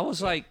 I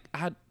was like,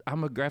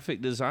 I'm a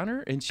graphic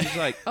designer, and she's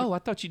like, "Oh, I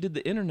thought you did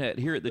the internet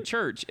here at the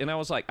church," and I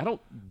was like, "I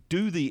don't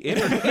do the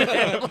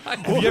internet."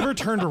 have you ever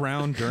turned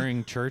around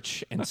during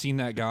church and seen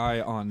that guy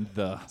on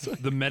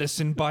the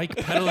medicine bike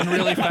pedaling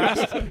really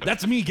fast?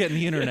 That's me getting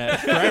the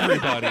internet for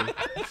everybody.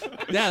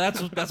 Yeah,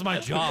 that's my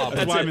job.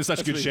 That's why I'm in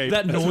such good shape.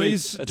 That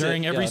noise That's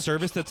during it, every yeah.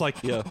 service that's like,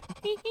 Yeah.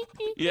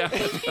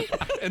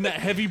 and that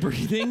heavy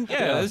breathing.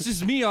 Yeah, it's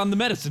just me on the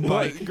medicine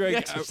bike. Greg,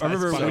 Yes. I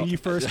remember So- when you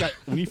first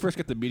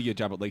got the media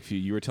job at Lakeview,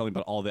 you were telling me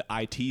about all the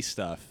IT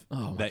stuff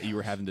that you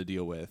were having to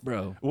deal with.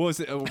 Bro. What was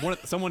it?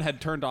 Someone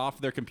had turned off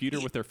their computer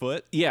with their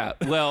foot? Yeah,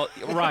 well,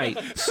 right.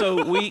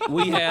 So we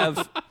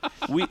have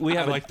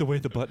I like the way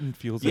the button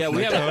feels. yeah,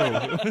 we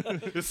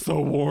have It's so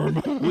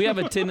warm. we have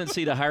a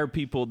tendency to hire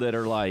people that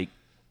are like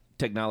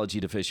technology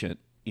deficient,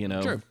 you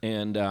know. Sure.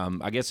 And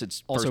I guess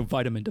it's also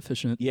vitamin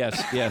deficient.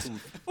 Yes.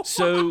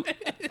 So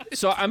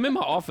I'm in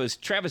my office.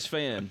 Travis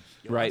Fan,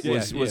 right,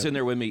 was in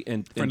there with me,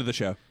 and Friend of the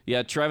show.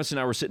 Yeah, Travis and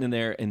I were sitting in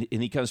there, and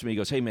he comes to me. He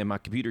goes, "Hey man, my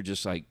computer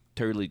just like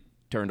totally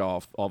turned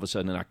off all of a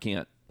sudden, and I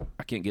can't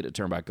get it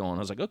turned back on." I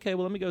was like, "Okay,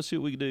 well let me go see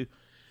what we can do."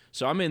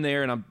 So I'm in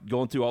there and I'm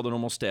going through all the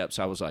normal steps.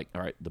 I was like,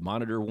 "All right, the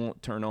monitor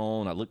won't turn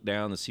on." I look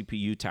down, the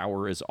CPU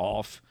tower is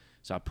off.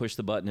 So I push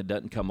the button, it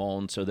doesn't come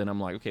on. So then I'm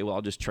like, okay, well,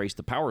 I'll just trace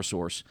the power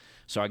source.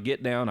 So I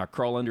get down, I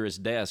crawl under his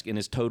desk, and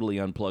it's totally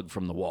unplugged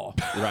from the wall,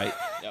 right?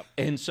 Yep.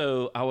 And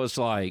so I was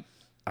like,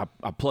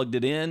 I plugged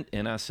it in,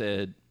 and I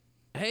said,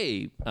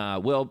 "Hey, I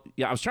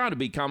was trying to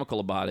be comical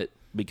about it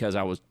because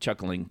I was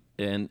chuckling,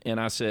 and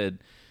I said,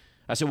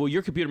 well,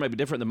 your computer may be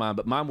different than mine,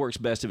 but mine works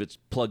best if it's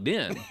plugged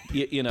in,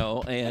 you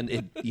know,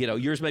 and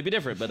yours may be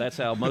different, but that's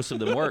how most of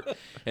them work."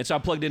 And so I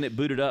plugged in, it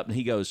booted up, and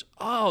he goes,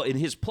 "Oh," and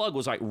his plug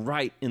was like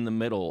right in the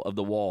middle of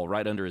the wall,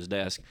 right under his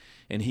desk.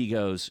 And he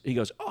goes,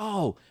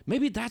 "Oh,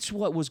 maybe that's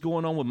what was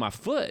going on with my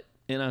foot."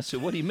 And I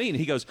said, "What do you mean?"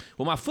 He goes,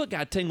 "Well, my foot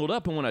got tangled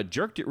up, and when I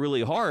jerked it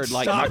really hard,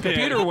 like my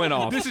computer went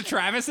off." This is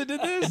Travis that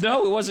did this?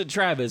 No, it wasn't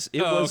Travis.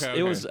 It okay.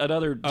 It was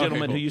another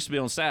gentleman cool. who used to be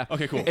on staff.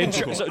 Okay, cool. And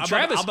Cool. so I'm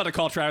Travis, about to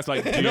call Travis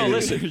like, dude, no,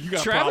 listen. you got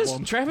a Travis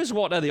problem. Travis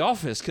walked out of the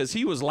office because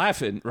he was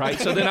laughing, right?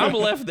 So then I'm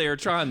left there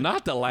trying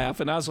not to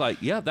laugh, and I was like,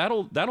 "Yeah,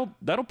 that'll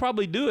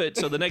probably do it."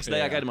 So the next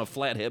day I got him a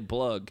flathead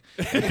plug,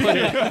 and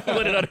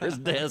put it under his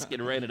desk,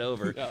 and ran it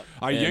over.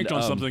 I yanked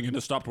on something and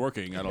it stopped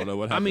working. I don't know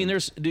what happened. I mean,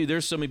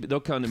 there's so many. They'll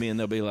come to me and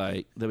they'll be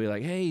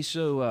like, "Hey,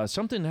 so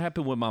something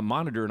happened with my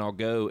monitor," and I'll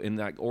go, and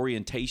like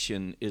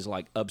orientation is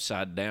like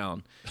upside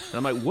down, and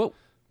I'm like, "What?"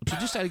 So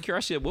just out of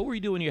curiosity, what were you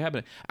doing when you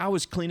happened? I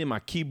was cleaning my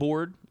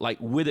keyboard, like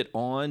with it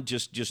on,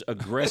 just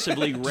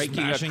aggressively raking,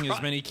 Smashing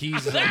as many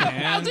keys as I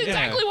can. That's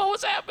exactly what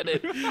was happening.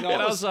 And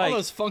I was like, all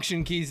those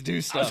function keys do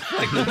stuff.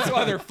 Like that's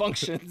why they're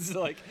functions.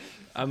 Like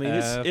I mean,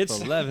 it's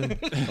 11.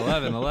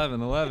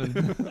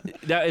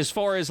 now, as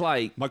far as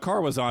like, my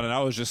car was on and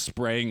I was just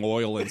spraying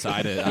oil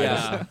inside it.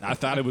 Yeah. I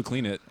thought it would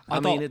clean it. I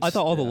thought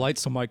all the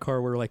lights on my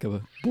car were like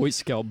a Boy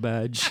Scout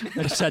badge.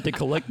 I just had to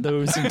collect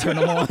those and turn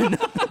them on.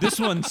 This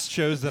one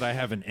shows that I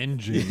have an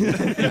engine.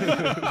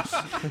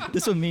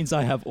 This one means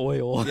I have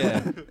oil.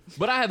 yeah.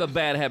 But I have a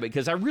bad habit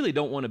because I really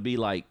don't want to be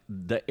like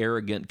the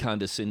arrogant,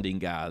 condescending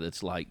guy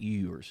that's like,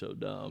 "You are so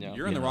dumb." Yeah.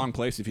 You're in the wrong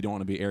place if you don't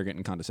want to be arrogant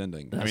and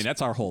condescending. I mean,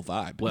 that's our whole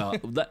vibe. Well,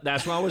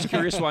 that's why I was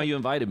curious why you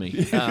invited me,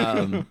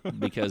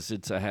 because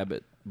it's a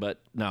habit. But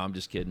no, I'm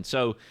just kidding.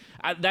 So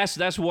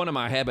that's one of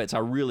my habits I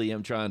really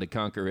am trying to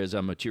conquer as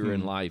I mature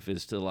in life,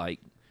 is to like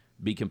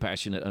be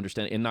compassionate,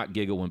 understand, and not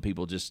giggle when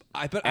people just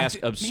ask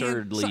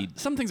absurdly. Man,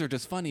 some things are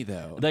just funny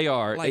though. They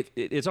are. Like,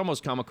 It's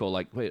almost comical.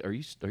 Like, wait, are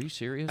you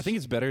serious? I think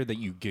it's better that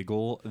you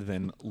giggle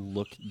than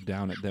look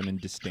down at them in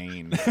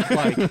disdain.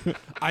 Like,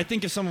 I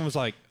think if someone was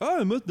like, "Oh,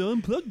 I must have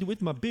unplugged it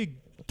with my big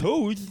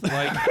toes,"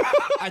 like,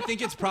 I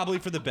think it's probably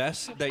for the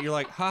best that you're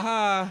like,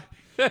 "Haha,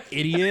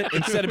 idiot,"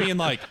 instead of being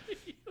like,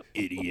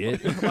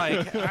 "Idiot."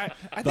 Like,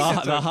 I think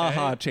that's the okay.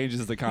 ha-ha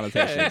changes the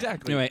connotation. Yeah,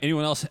 exactly. Anyway,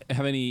 anyone else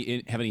have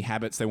any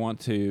habits they want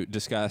to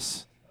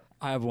discuss?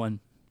 I have one.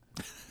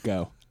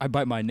 Go. I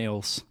bite my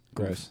nails.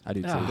 Gross. I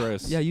do too. Ah.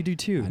 Gross. Yeah, you do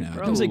too. I know.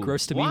 Don't say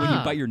gross to me when you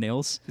Why? bite your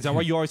nails. Is that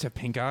why you always have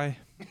pink eye?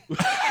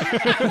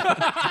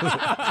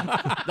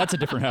 That's a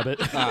different habit.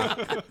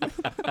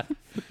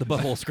 The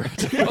butthole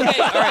scratch. Okay, all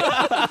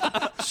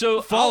right.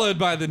 So Followed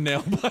by the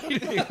nail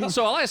biting.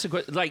 So I'll ask a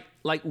question.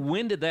 Like,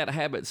 when did that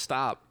habit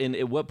stop? And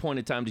at what point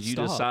in time did you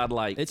Stop. decide,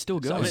 like... It still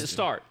goes. I mean,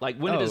 start. Like,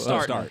 when did it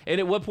start? Start. And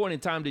at what point in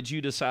time did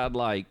you decide,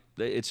 like,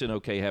 it's an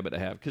okay habit to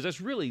have? Because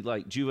that's really,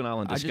 like, juvenile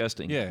and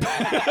disgusting. Yeah.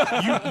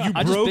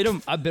 I just bit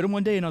him. I bit him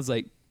one day, and I was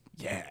like,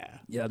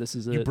 yeah, this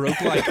is it. You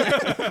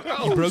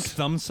broke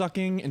thumb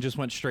sucking and just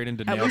went straight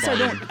into nail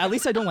biting. At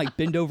least I don't like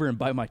bend over and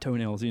bite my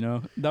toenails. You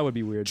know, that would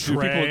be weird.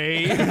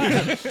 Trey.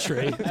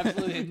 Trey.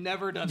 Absolutely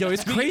never done Yo,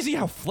 it's crazy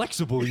how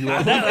flexible you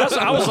are.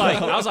 I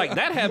was like,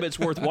 that habit's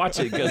worth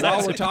watching. Because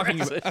While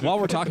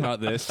we're talking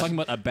about this, talking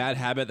about a bad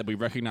habit that we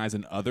recognize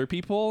in other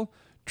people,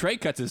 Trey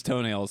cuts his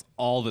toenails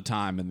all the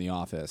time in the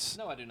office.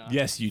 No, I do not.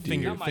 Yes, you do.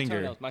 Not my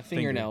toenails, my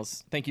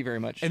fingernails. Thank you very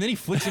much. And then he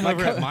flicks them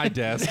over at my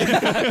desk.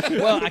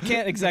 Well, I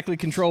can't exactly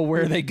control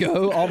where they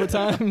go all the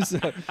time. So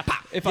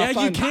if I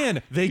find, you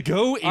can. They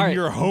go in right.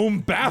 your home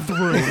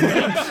bathroom.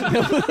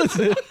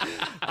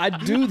 I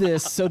do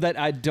this so that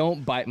I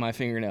don't bite my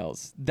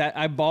fingernails. That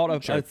I bought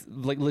a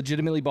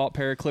legitimately bought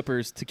pair of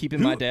clippers to keep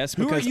in my desk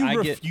because who are you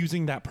I get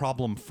refusing that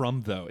problem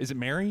from, though? Is it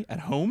Mary at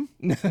home?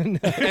 No.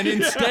 And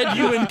instead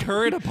you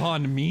incur it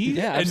upon me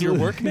Yeah, and your absolutely.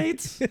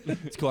 workmates?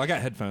 It's cool. I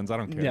got headphones. I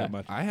don't care Yeah. that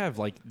much. I have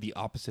like the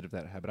opposite of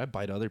that habit. I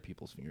bite other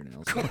people's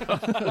fingernails.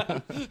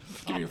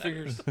 give me your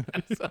fingers.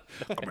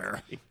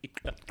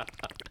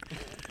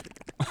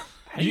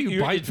 How do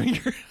you bite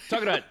fingers?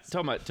 talking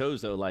about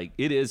toes though, like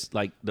it is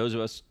like those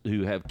of us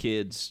who have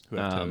kids Who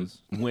have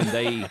toes.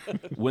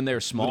 when they're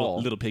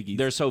small, Little piggies.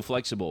 they're so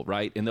flexible,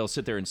 right? And they'll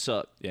sit there and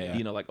suck, Yeah.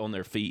 you know, like on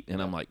their feet,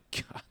 and I'm like,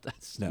 God,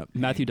 that's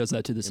Matthew does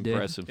that to this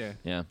impressive. Yeah.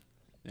 Yeah.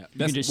 Yeah.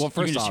 day. You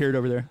can just hear it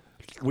over there.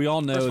 we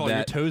all know First of all, your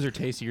that toes are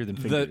tastier than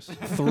the fingers.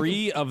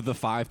 3 of the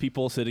 5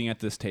 people sitting at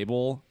this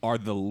table are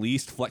the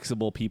least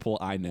flexible people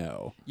I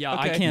know. Yeah,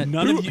 Okay. I can't.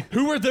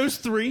 Who are those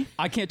 3?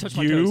 I can't touch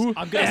my You, toes.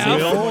 I'm gonna say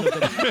Will, one of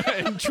them.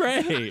 and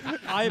Trey.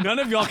 None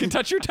of y'all can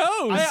touch your toes.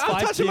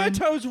 I'm touching my 5'10".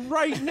 toes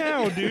right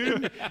now,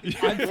 dude. I'm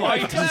 5'10".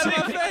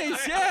 my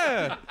face,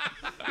 yeah.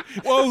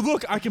 Whoa,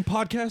 look, I can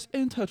podcast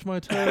and touch my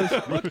toes.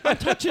 Look, I'm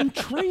touching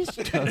Trey's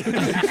toes.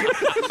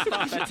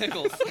 That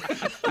tickles.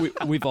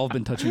 We've all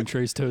been touching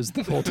Trey's toes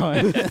the whole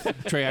time.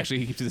 Trey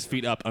actually keeps his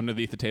feet up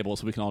underneath the table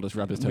so we can all just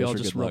rub his toes We all for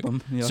just good rub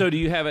luck. them. Yeah. So do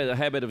you have a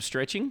habit of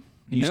stretching?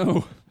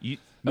 No.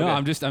 No, Okay.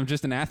 I'm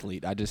just an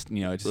athlete. I just,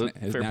 you know, it's just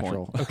it's Fair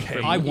natural. point.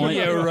 Okay. I want-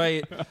 Yeah,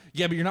 right.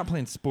 Yeah, but you're not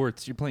playing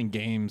sports. You're playing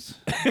games.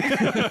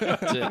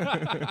 That's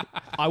it.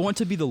 I want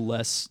to be the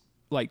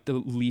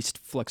least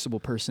flexible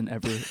person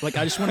ever. Like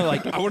I just want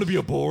to I want to be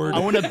a board. I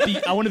want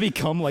to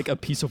become like a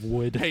piece of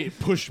wood. Hey,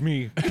 push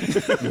me.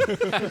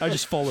 I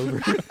just fall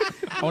over.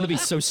 I want to be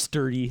so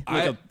sturdy,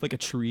 like a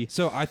tree.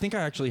 So I think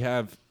I actually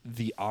have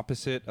the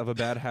opposite of a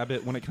bad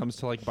habit when it comes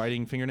to like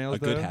biting fingernails. A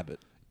good though. habit.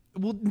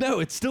 Well, no,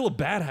 it's still a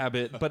bad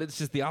habit, but it's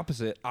just the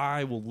opposite.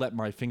 I will let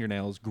my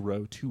fingernails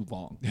grow too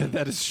long.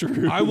 That is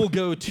true. I will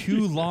go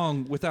too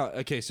long without.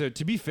 Okay, so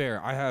to be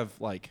fair, I have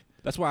like.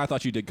 That's why I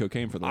thought you did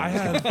cocaine for the I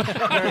longest time.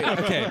 have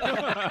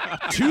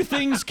okay. 2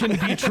 things can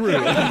be true,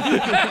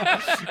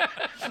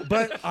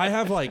 but I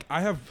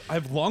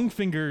have long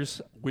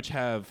fingers which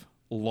have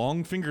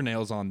long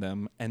fingernails on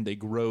them, and they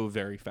grow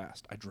very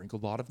fast. I drink a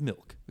lot of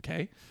milk.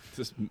 Okay,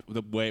 Just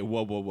the way,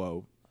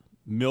 whoa.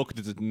 Milk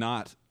does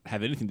not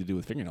have anything to do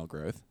with fingernail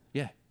growth.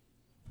 yeah,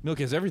 milk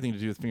has everything to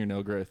do with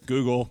fingernail growth.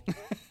 Google.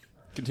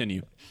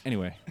 Continue.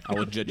 Anyway, I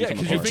will judge you from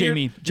because afar.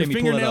 Jamie, your pull it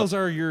fingernails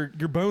are your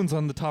bones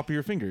on the top of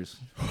your fingers.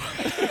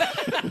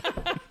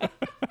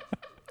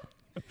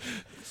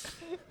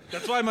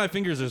 That's why my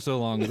fingers are so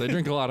long, is I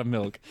drink a lot of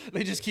milk.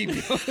 They just keep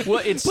going.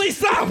 Well, it's Please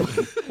stop!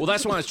 well,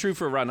 that's why it's true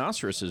for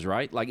rhinoceroses,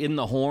 right? Like in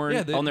the horn,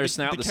 Yeah, on their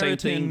snout, the same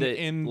thing keratin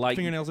that in like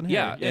fingernails and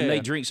yeah, hair. Yeah, and they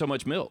yeah. drink so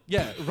much milk.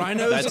 Yeah,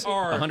 rhinos That's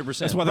are 100%.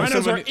 That's why there's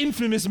rhinos so are many,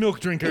 infamous milk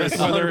drinkers. that's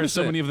why there are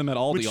so many of them at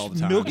Aldi Which all the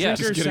time. milk Yeah,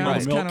 drinker just getting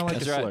sounds milk. kind of like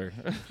That's a right.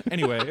 slur.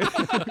 Anyway,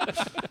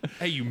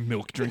 hey, you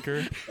milk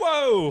drinker!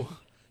 Whoa,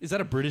 is that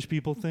a British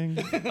people thing?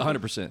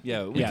 100%.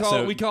 Yeah,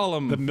 so we call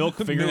them the milk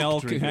fingernail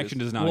drinkers. connection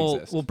does not Well,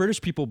 exist. British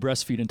people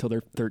breastfeed until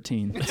they're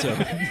 13. So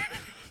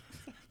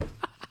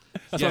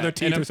That's yeah, why their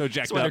teeth and are so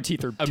jacked that's why their up.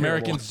 teeth are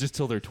Americans just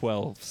till they're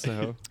 12.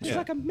 So It's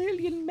like a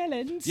million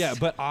melons. yeah,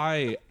 but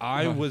I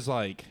was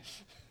like,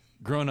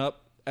 growing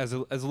up as a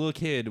little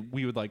kid,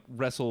 we would like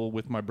wrestle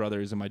with my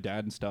brothers and my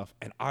dad and stuff,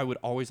 and I would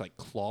always like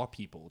claw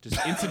people just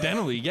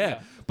incidentally, yeah.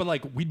 But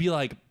like we'd be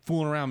like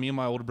fooling around, me and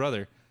my older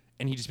brother,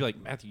 and he'd just be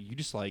like, Matthew, you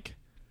just like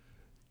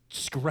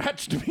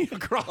scratched me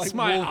across Like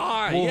my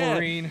eye.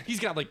 Wolverine. Yeah. He's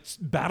got like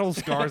battle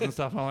scars and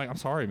stuff. And I'm like, I'm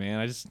sorry, man.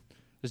 I just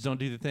don't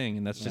do the thing,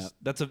 and that's just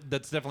that's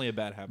definitely a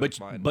bad habit of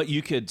mine. But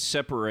you could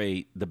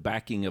separate the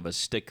backing of a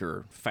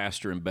sticker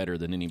faster and better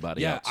than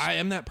anybody yeah, else. I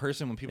am that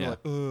person when people Yeah.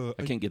 are like,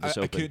 I can't get this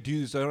I open. can't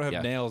do this. I don't have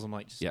Yeah. nails. I'm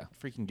like, just Yeah.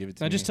 freaking give it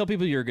to Now me. just tell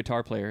people you're a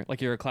guitar player, like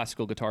you're a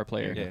classical guitar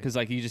player, Yeah. because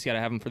like you just got to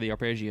have them for the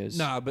arpeggios.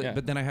 Nah, but Yeah.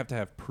 but then I have to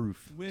have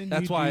proof. When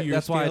That's you do why your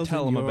that's why I scales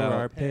tell and them your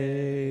about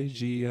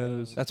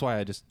arpeggios. That's why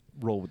I just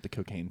roll with the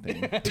cocaine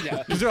thing.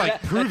 Because they're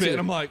like, prove it, and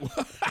I'm like,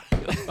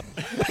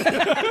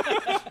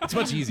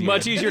 It's much easier.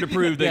 Much easier to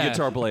prove than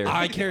guitar player.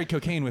 I carry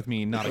cocaine with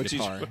me, not a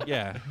guitar.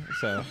 Yeah,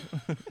 so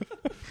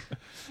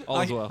all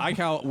as well. I like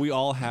how we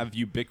all have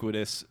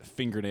ubiquitous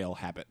fingernail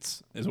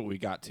habits, is what we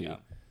got to. Yeah.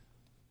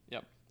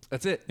 Yep.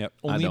 That's it. Yep.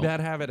 Only don't. bad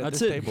habit at That's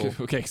this it. table.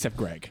 Okay, except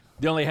Greg.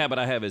 The only habit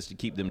I have is to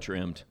keep them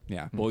trimmed.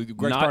 Yeah. Well, Greg's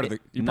Not, part of the.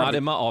 You're part not of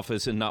in my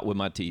office and not with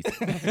my teeth.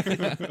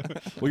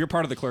 well, you're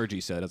part of the clergy,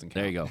 so it doesn't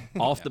count. There you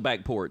go. Off the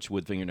back porch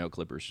with fingernail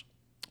clippers.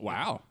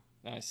 Wow.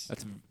 Nice.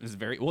 That's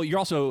very well. You're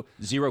also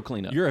Zero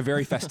cleanup. you're a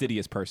very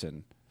fastidious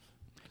person.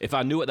 If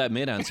I knew what that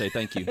meant, I'd say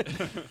thank you.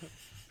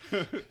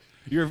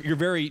 You're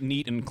very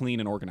neat and clean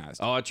and organized.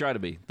 Oh, I try to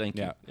be. Thank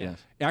you. Yeah. Yes.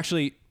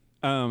 Actually,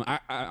 I'm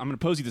going to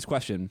pose you this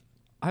question.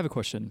 I have a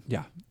question.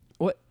 Yeah.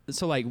 What?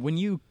 So like when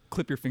you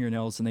clip your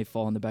fingernails and they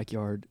fall in the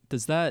backyard,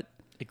 does that?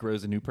 It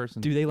grows a new person.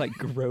 Do they like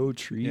grow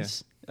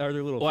trees? Are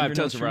there little? Well, I have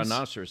fingernail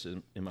tons of trees?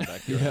 rhinos in my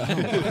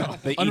backyard.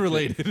 They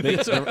Unrelated.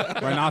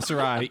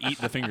 rhinoceri eat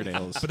the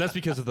fingernails. But that's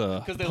because of the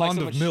they like pond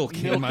so of much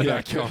milk in my Yeah,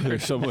 backyard.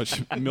 there's so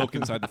much milk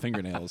inside the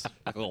fingernails,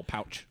 like a little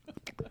pouch.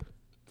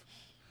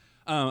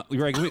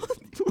 Greg,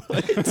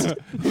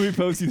 let me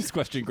pose you this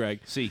question, Greg.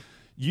 See.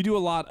 You do a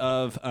lot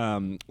of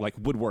like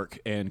woodwork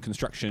and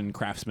construction,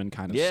 craftsman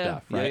kind of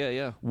stuff, right?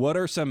 Yeah. What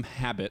are some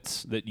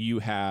habits that you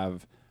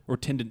have, or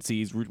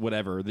tendencies,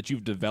 whatever, that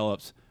you've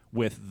developed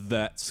with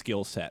that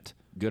skill set?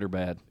 Good or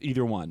bad?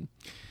 Either one.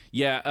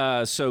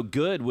 Yeah, so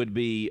good would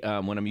be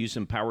when I'm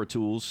using power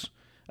tools,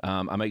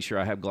 I make sure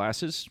I have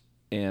glasses,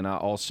 and I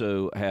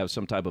also have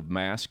some type of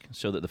mask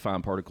so that the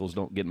fine particles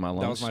don't get in my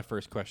lungs. That was my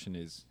first question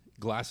is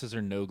glasses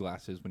or no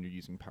glasses when you're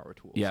using power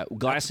tools? Yeah,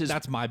 glasses.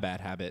 That's my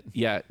bad habit.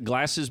 Yeah,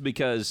 glasses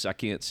because I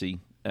can't see,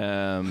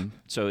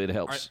 so it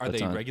helps. Are a they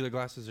ton. regular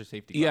glasses or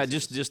safety Yeah,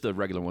 glasses? just the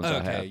regular ones I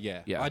have.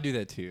 Okay, yeah. I do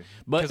that too.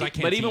 But 'Cause I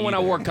can't but see even when I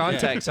either. wore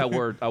contacts, I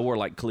wore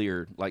like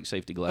clear, like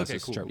safety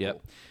glasses. cool.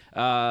 Yep.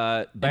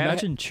 Bad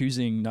Imagine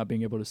choosing not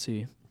being able to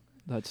see.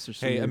 That's just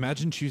Hey, weird.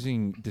 imagine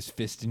choosing this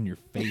fist in your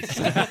face.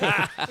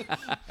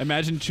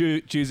 Imagine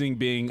choosing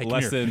being Hey, come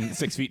less here. than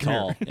 6 feet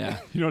tall. Yeah.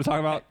 You know what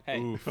I'm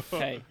talking about?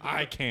 Hey.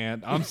 I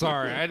can't. I'm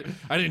sorry.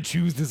 I didn't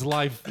choose this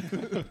life.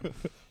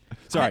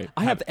 Sorry.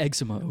 I have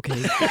eczema.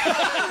 Okay.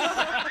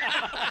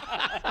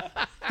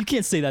 You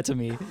can't say that to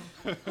me.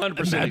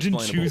 100% Imagine explainable.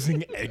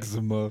 choosing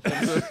eczema.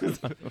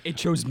 It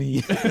chose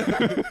me.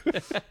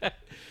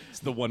 It's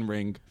the one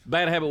ring.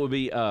 Bad habit would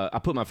be I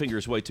put my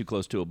fingers way too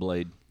close to a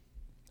blade.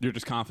 You're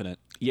just confident.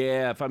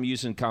 Yeah, if I'm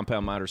using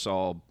compound miter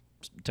saw,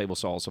 table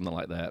saw, something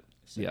like that.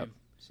 Yeah.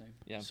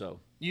 Yeah. So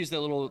Use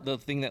the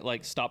thing that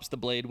like stops the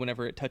blade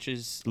whenever it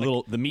touches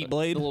like, The meat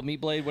blade? the little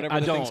meat blade, whatever I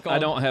the thing's called. I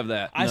don't have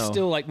that. I no.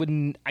 still like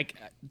wouldn't.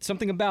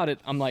 Something about it.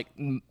 I'm like,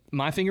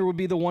 my finger would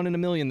be the 1 in a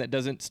million that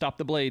doesn't stop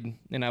the blade,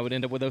 and I would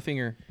end up with a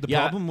finger. The Yeah.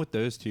 problem with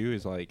those two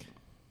is like,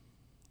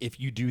 if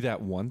you do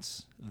that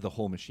once, the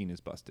whole machine is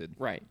busted.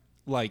 Right.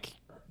 Like,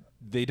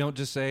 they don't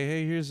just say,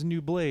 "Hey, here's a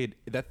new blade."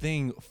 That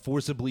thing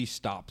forcibly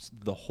stops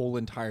the whole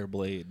entire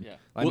blade. Yeah.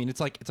 I mean, it's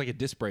like a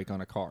disc brake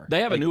on a car.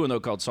 They have a new one though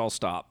called Saw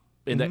Stop.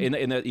 In the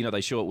you know,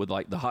 they show it with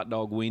like the hot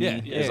dog weenie Yeah,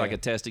 as yeah, like yeah. a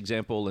test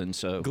example, and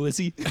so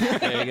Glizzy.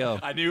 there you go.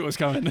 I knew it was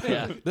coming.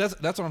 Yeah. That's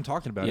what I'm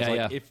talking about. Yeah, It's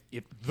like yeah.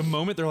 if the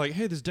moment they're like,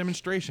 "Hey, this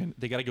demonstration,"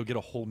 they got to go get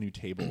a whole new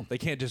table. They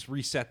can't just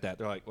reset that.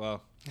 They're like,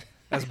 "Well,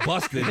 that's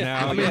busted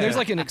now." I mean, there's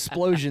like an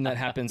explosion that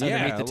happens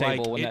underneath the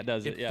table like, when that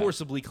does it. It Yeah.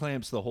 forcibly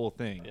clamps the whole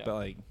thing. Yeah. But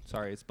like,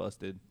 sorry, it's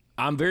busted.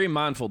 I'm very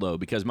mindful though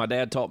because my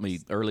dad taught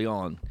me early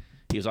on.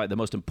 He was like, the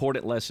most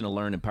important lesson to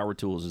learn in power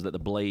tools is that the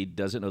blade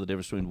doesn't know the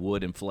difference between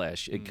wood and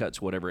flesh. It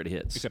cuts whatever it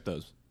hits. Except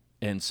those.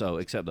 And so,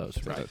 except those.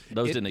 Right.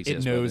 Those didn't exist. It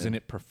back knows then. and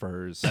it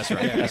prefers. That's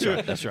right. That's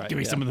right. That's right. Give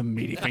me yeah. some of the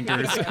meaty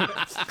fingers.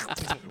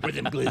 Where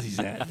them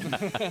glizzies at?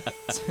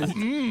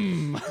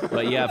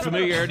 But yeah,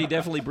 familiarity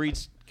definitely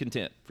breeds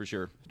content for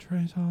sure.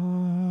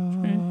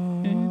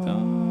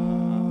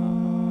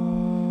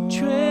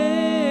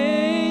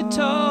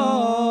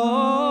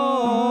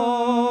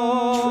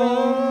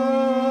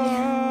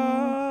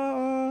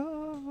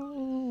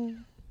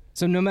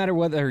 So no matter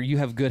whether you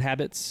have good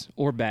habits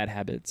or bad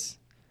habits,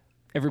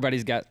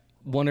 everybody's got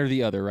one or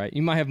the other, right?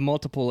 You might have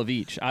multiple of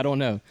each. I don't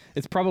know.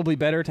 It's probably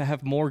better to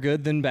have more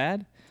good than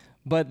bad.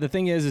 But the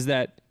thing is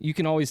that you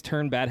can always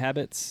turn bad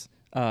habits.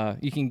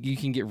 You can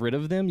get rid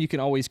of them. You can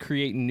always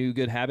create new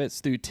good habits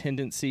through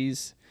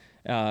tendencies.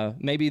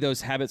 Maybe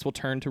those habits will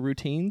turn to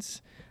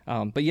routines.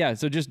 But yeah,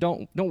 so just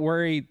don't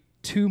worry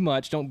too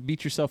much. Don't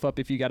beat yourself up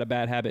if you got a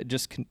bad habit.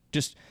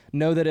 Just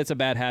know that it's a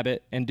bad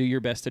habit and do your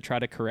best to try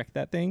to correct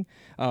that thing.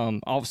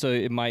 Also,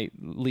 it might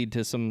lead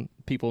to some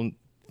people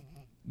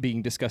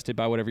being disgusted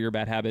by whatever your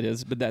bad habit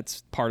is, but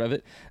that's part of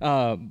it.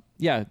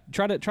 Yeah,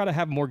 try to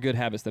have more good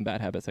habits than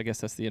bad habits. I guess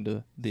that's the end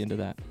of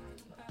that.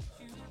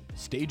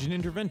 Stage an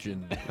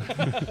intervention.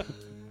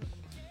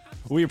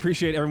 We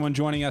appreciate everyone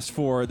joining us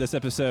for this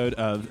episode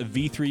of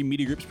V3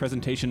 Media Group's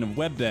presentation of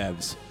Web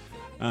Devs.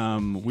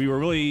 We were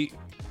really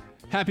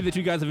happy that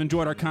you guys have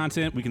enjoyed our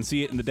content. We can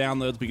see it in the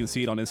downloads. We can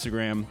see it on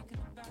Instagram.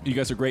 You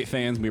guys are great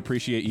fans. We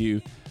appreciate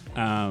you.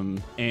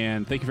 And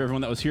thank you for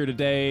everyone that was here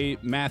today.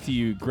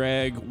 Matthew,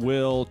 Greg,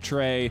 Will,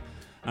 Trey.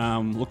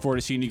 Look forward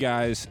to seeing you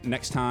guys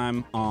next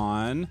time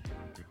on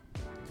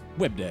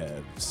Web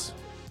Devs.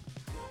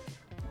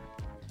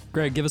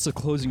 Greg, give us a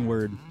closing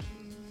word.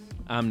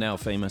 I'm now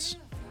famous.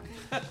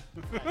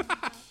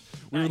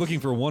 We were looking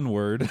for one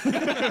word.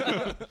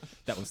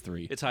 That was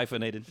 3. It's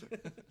hyphenated.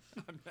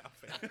 I'm now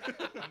famous.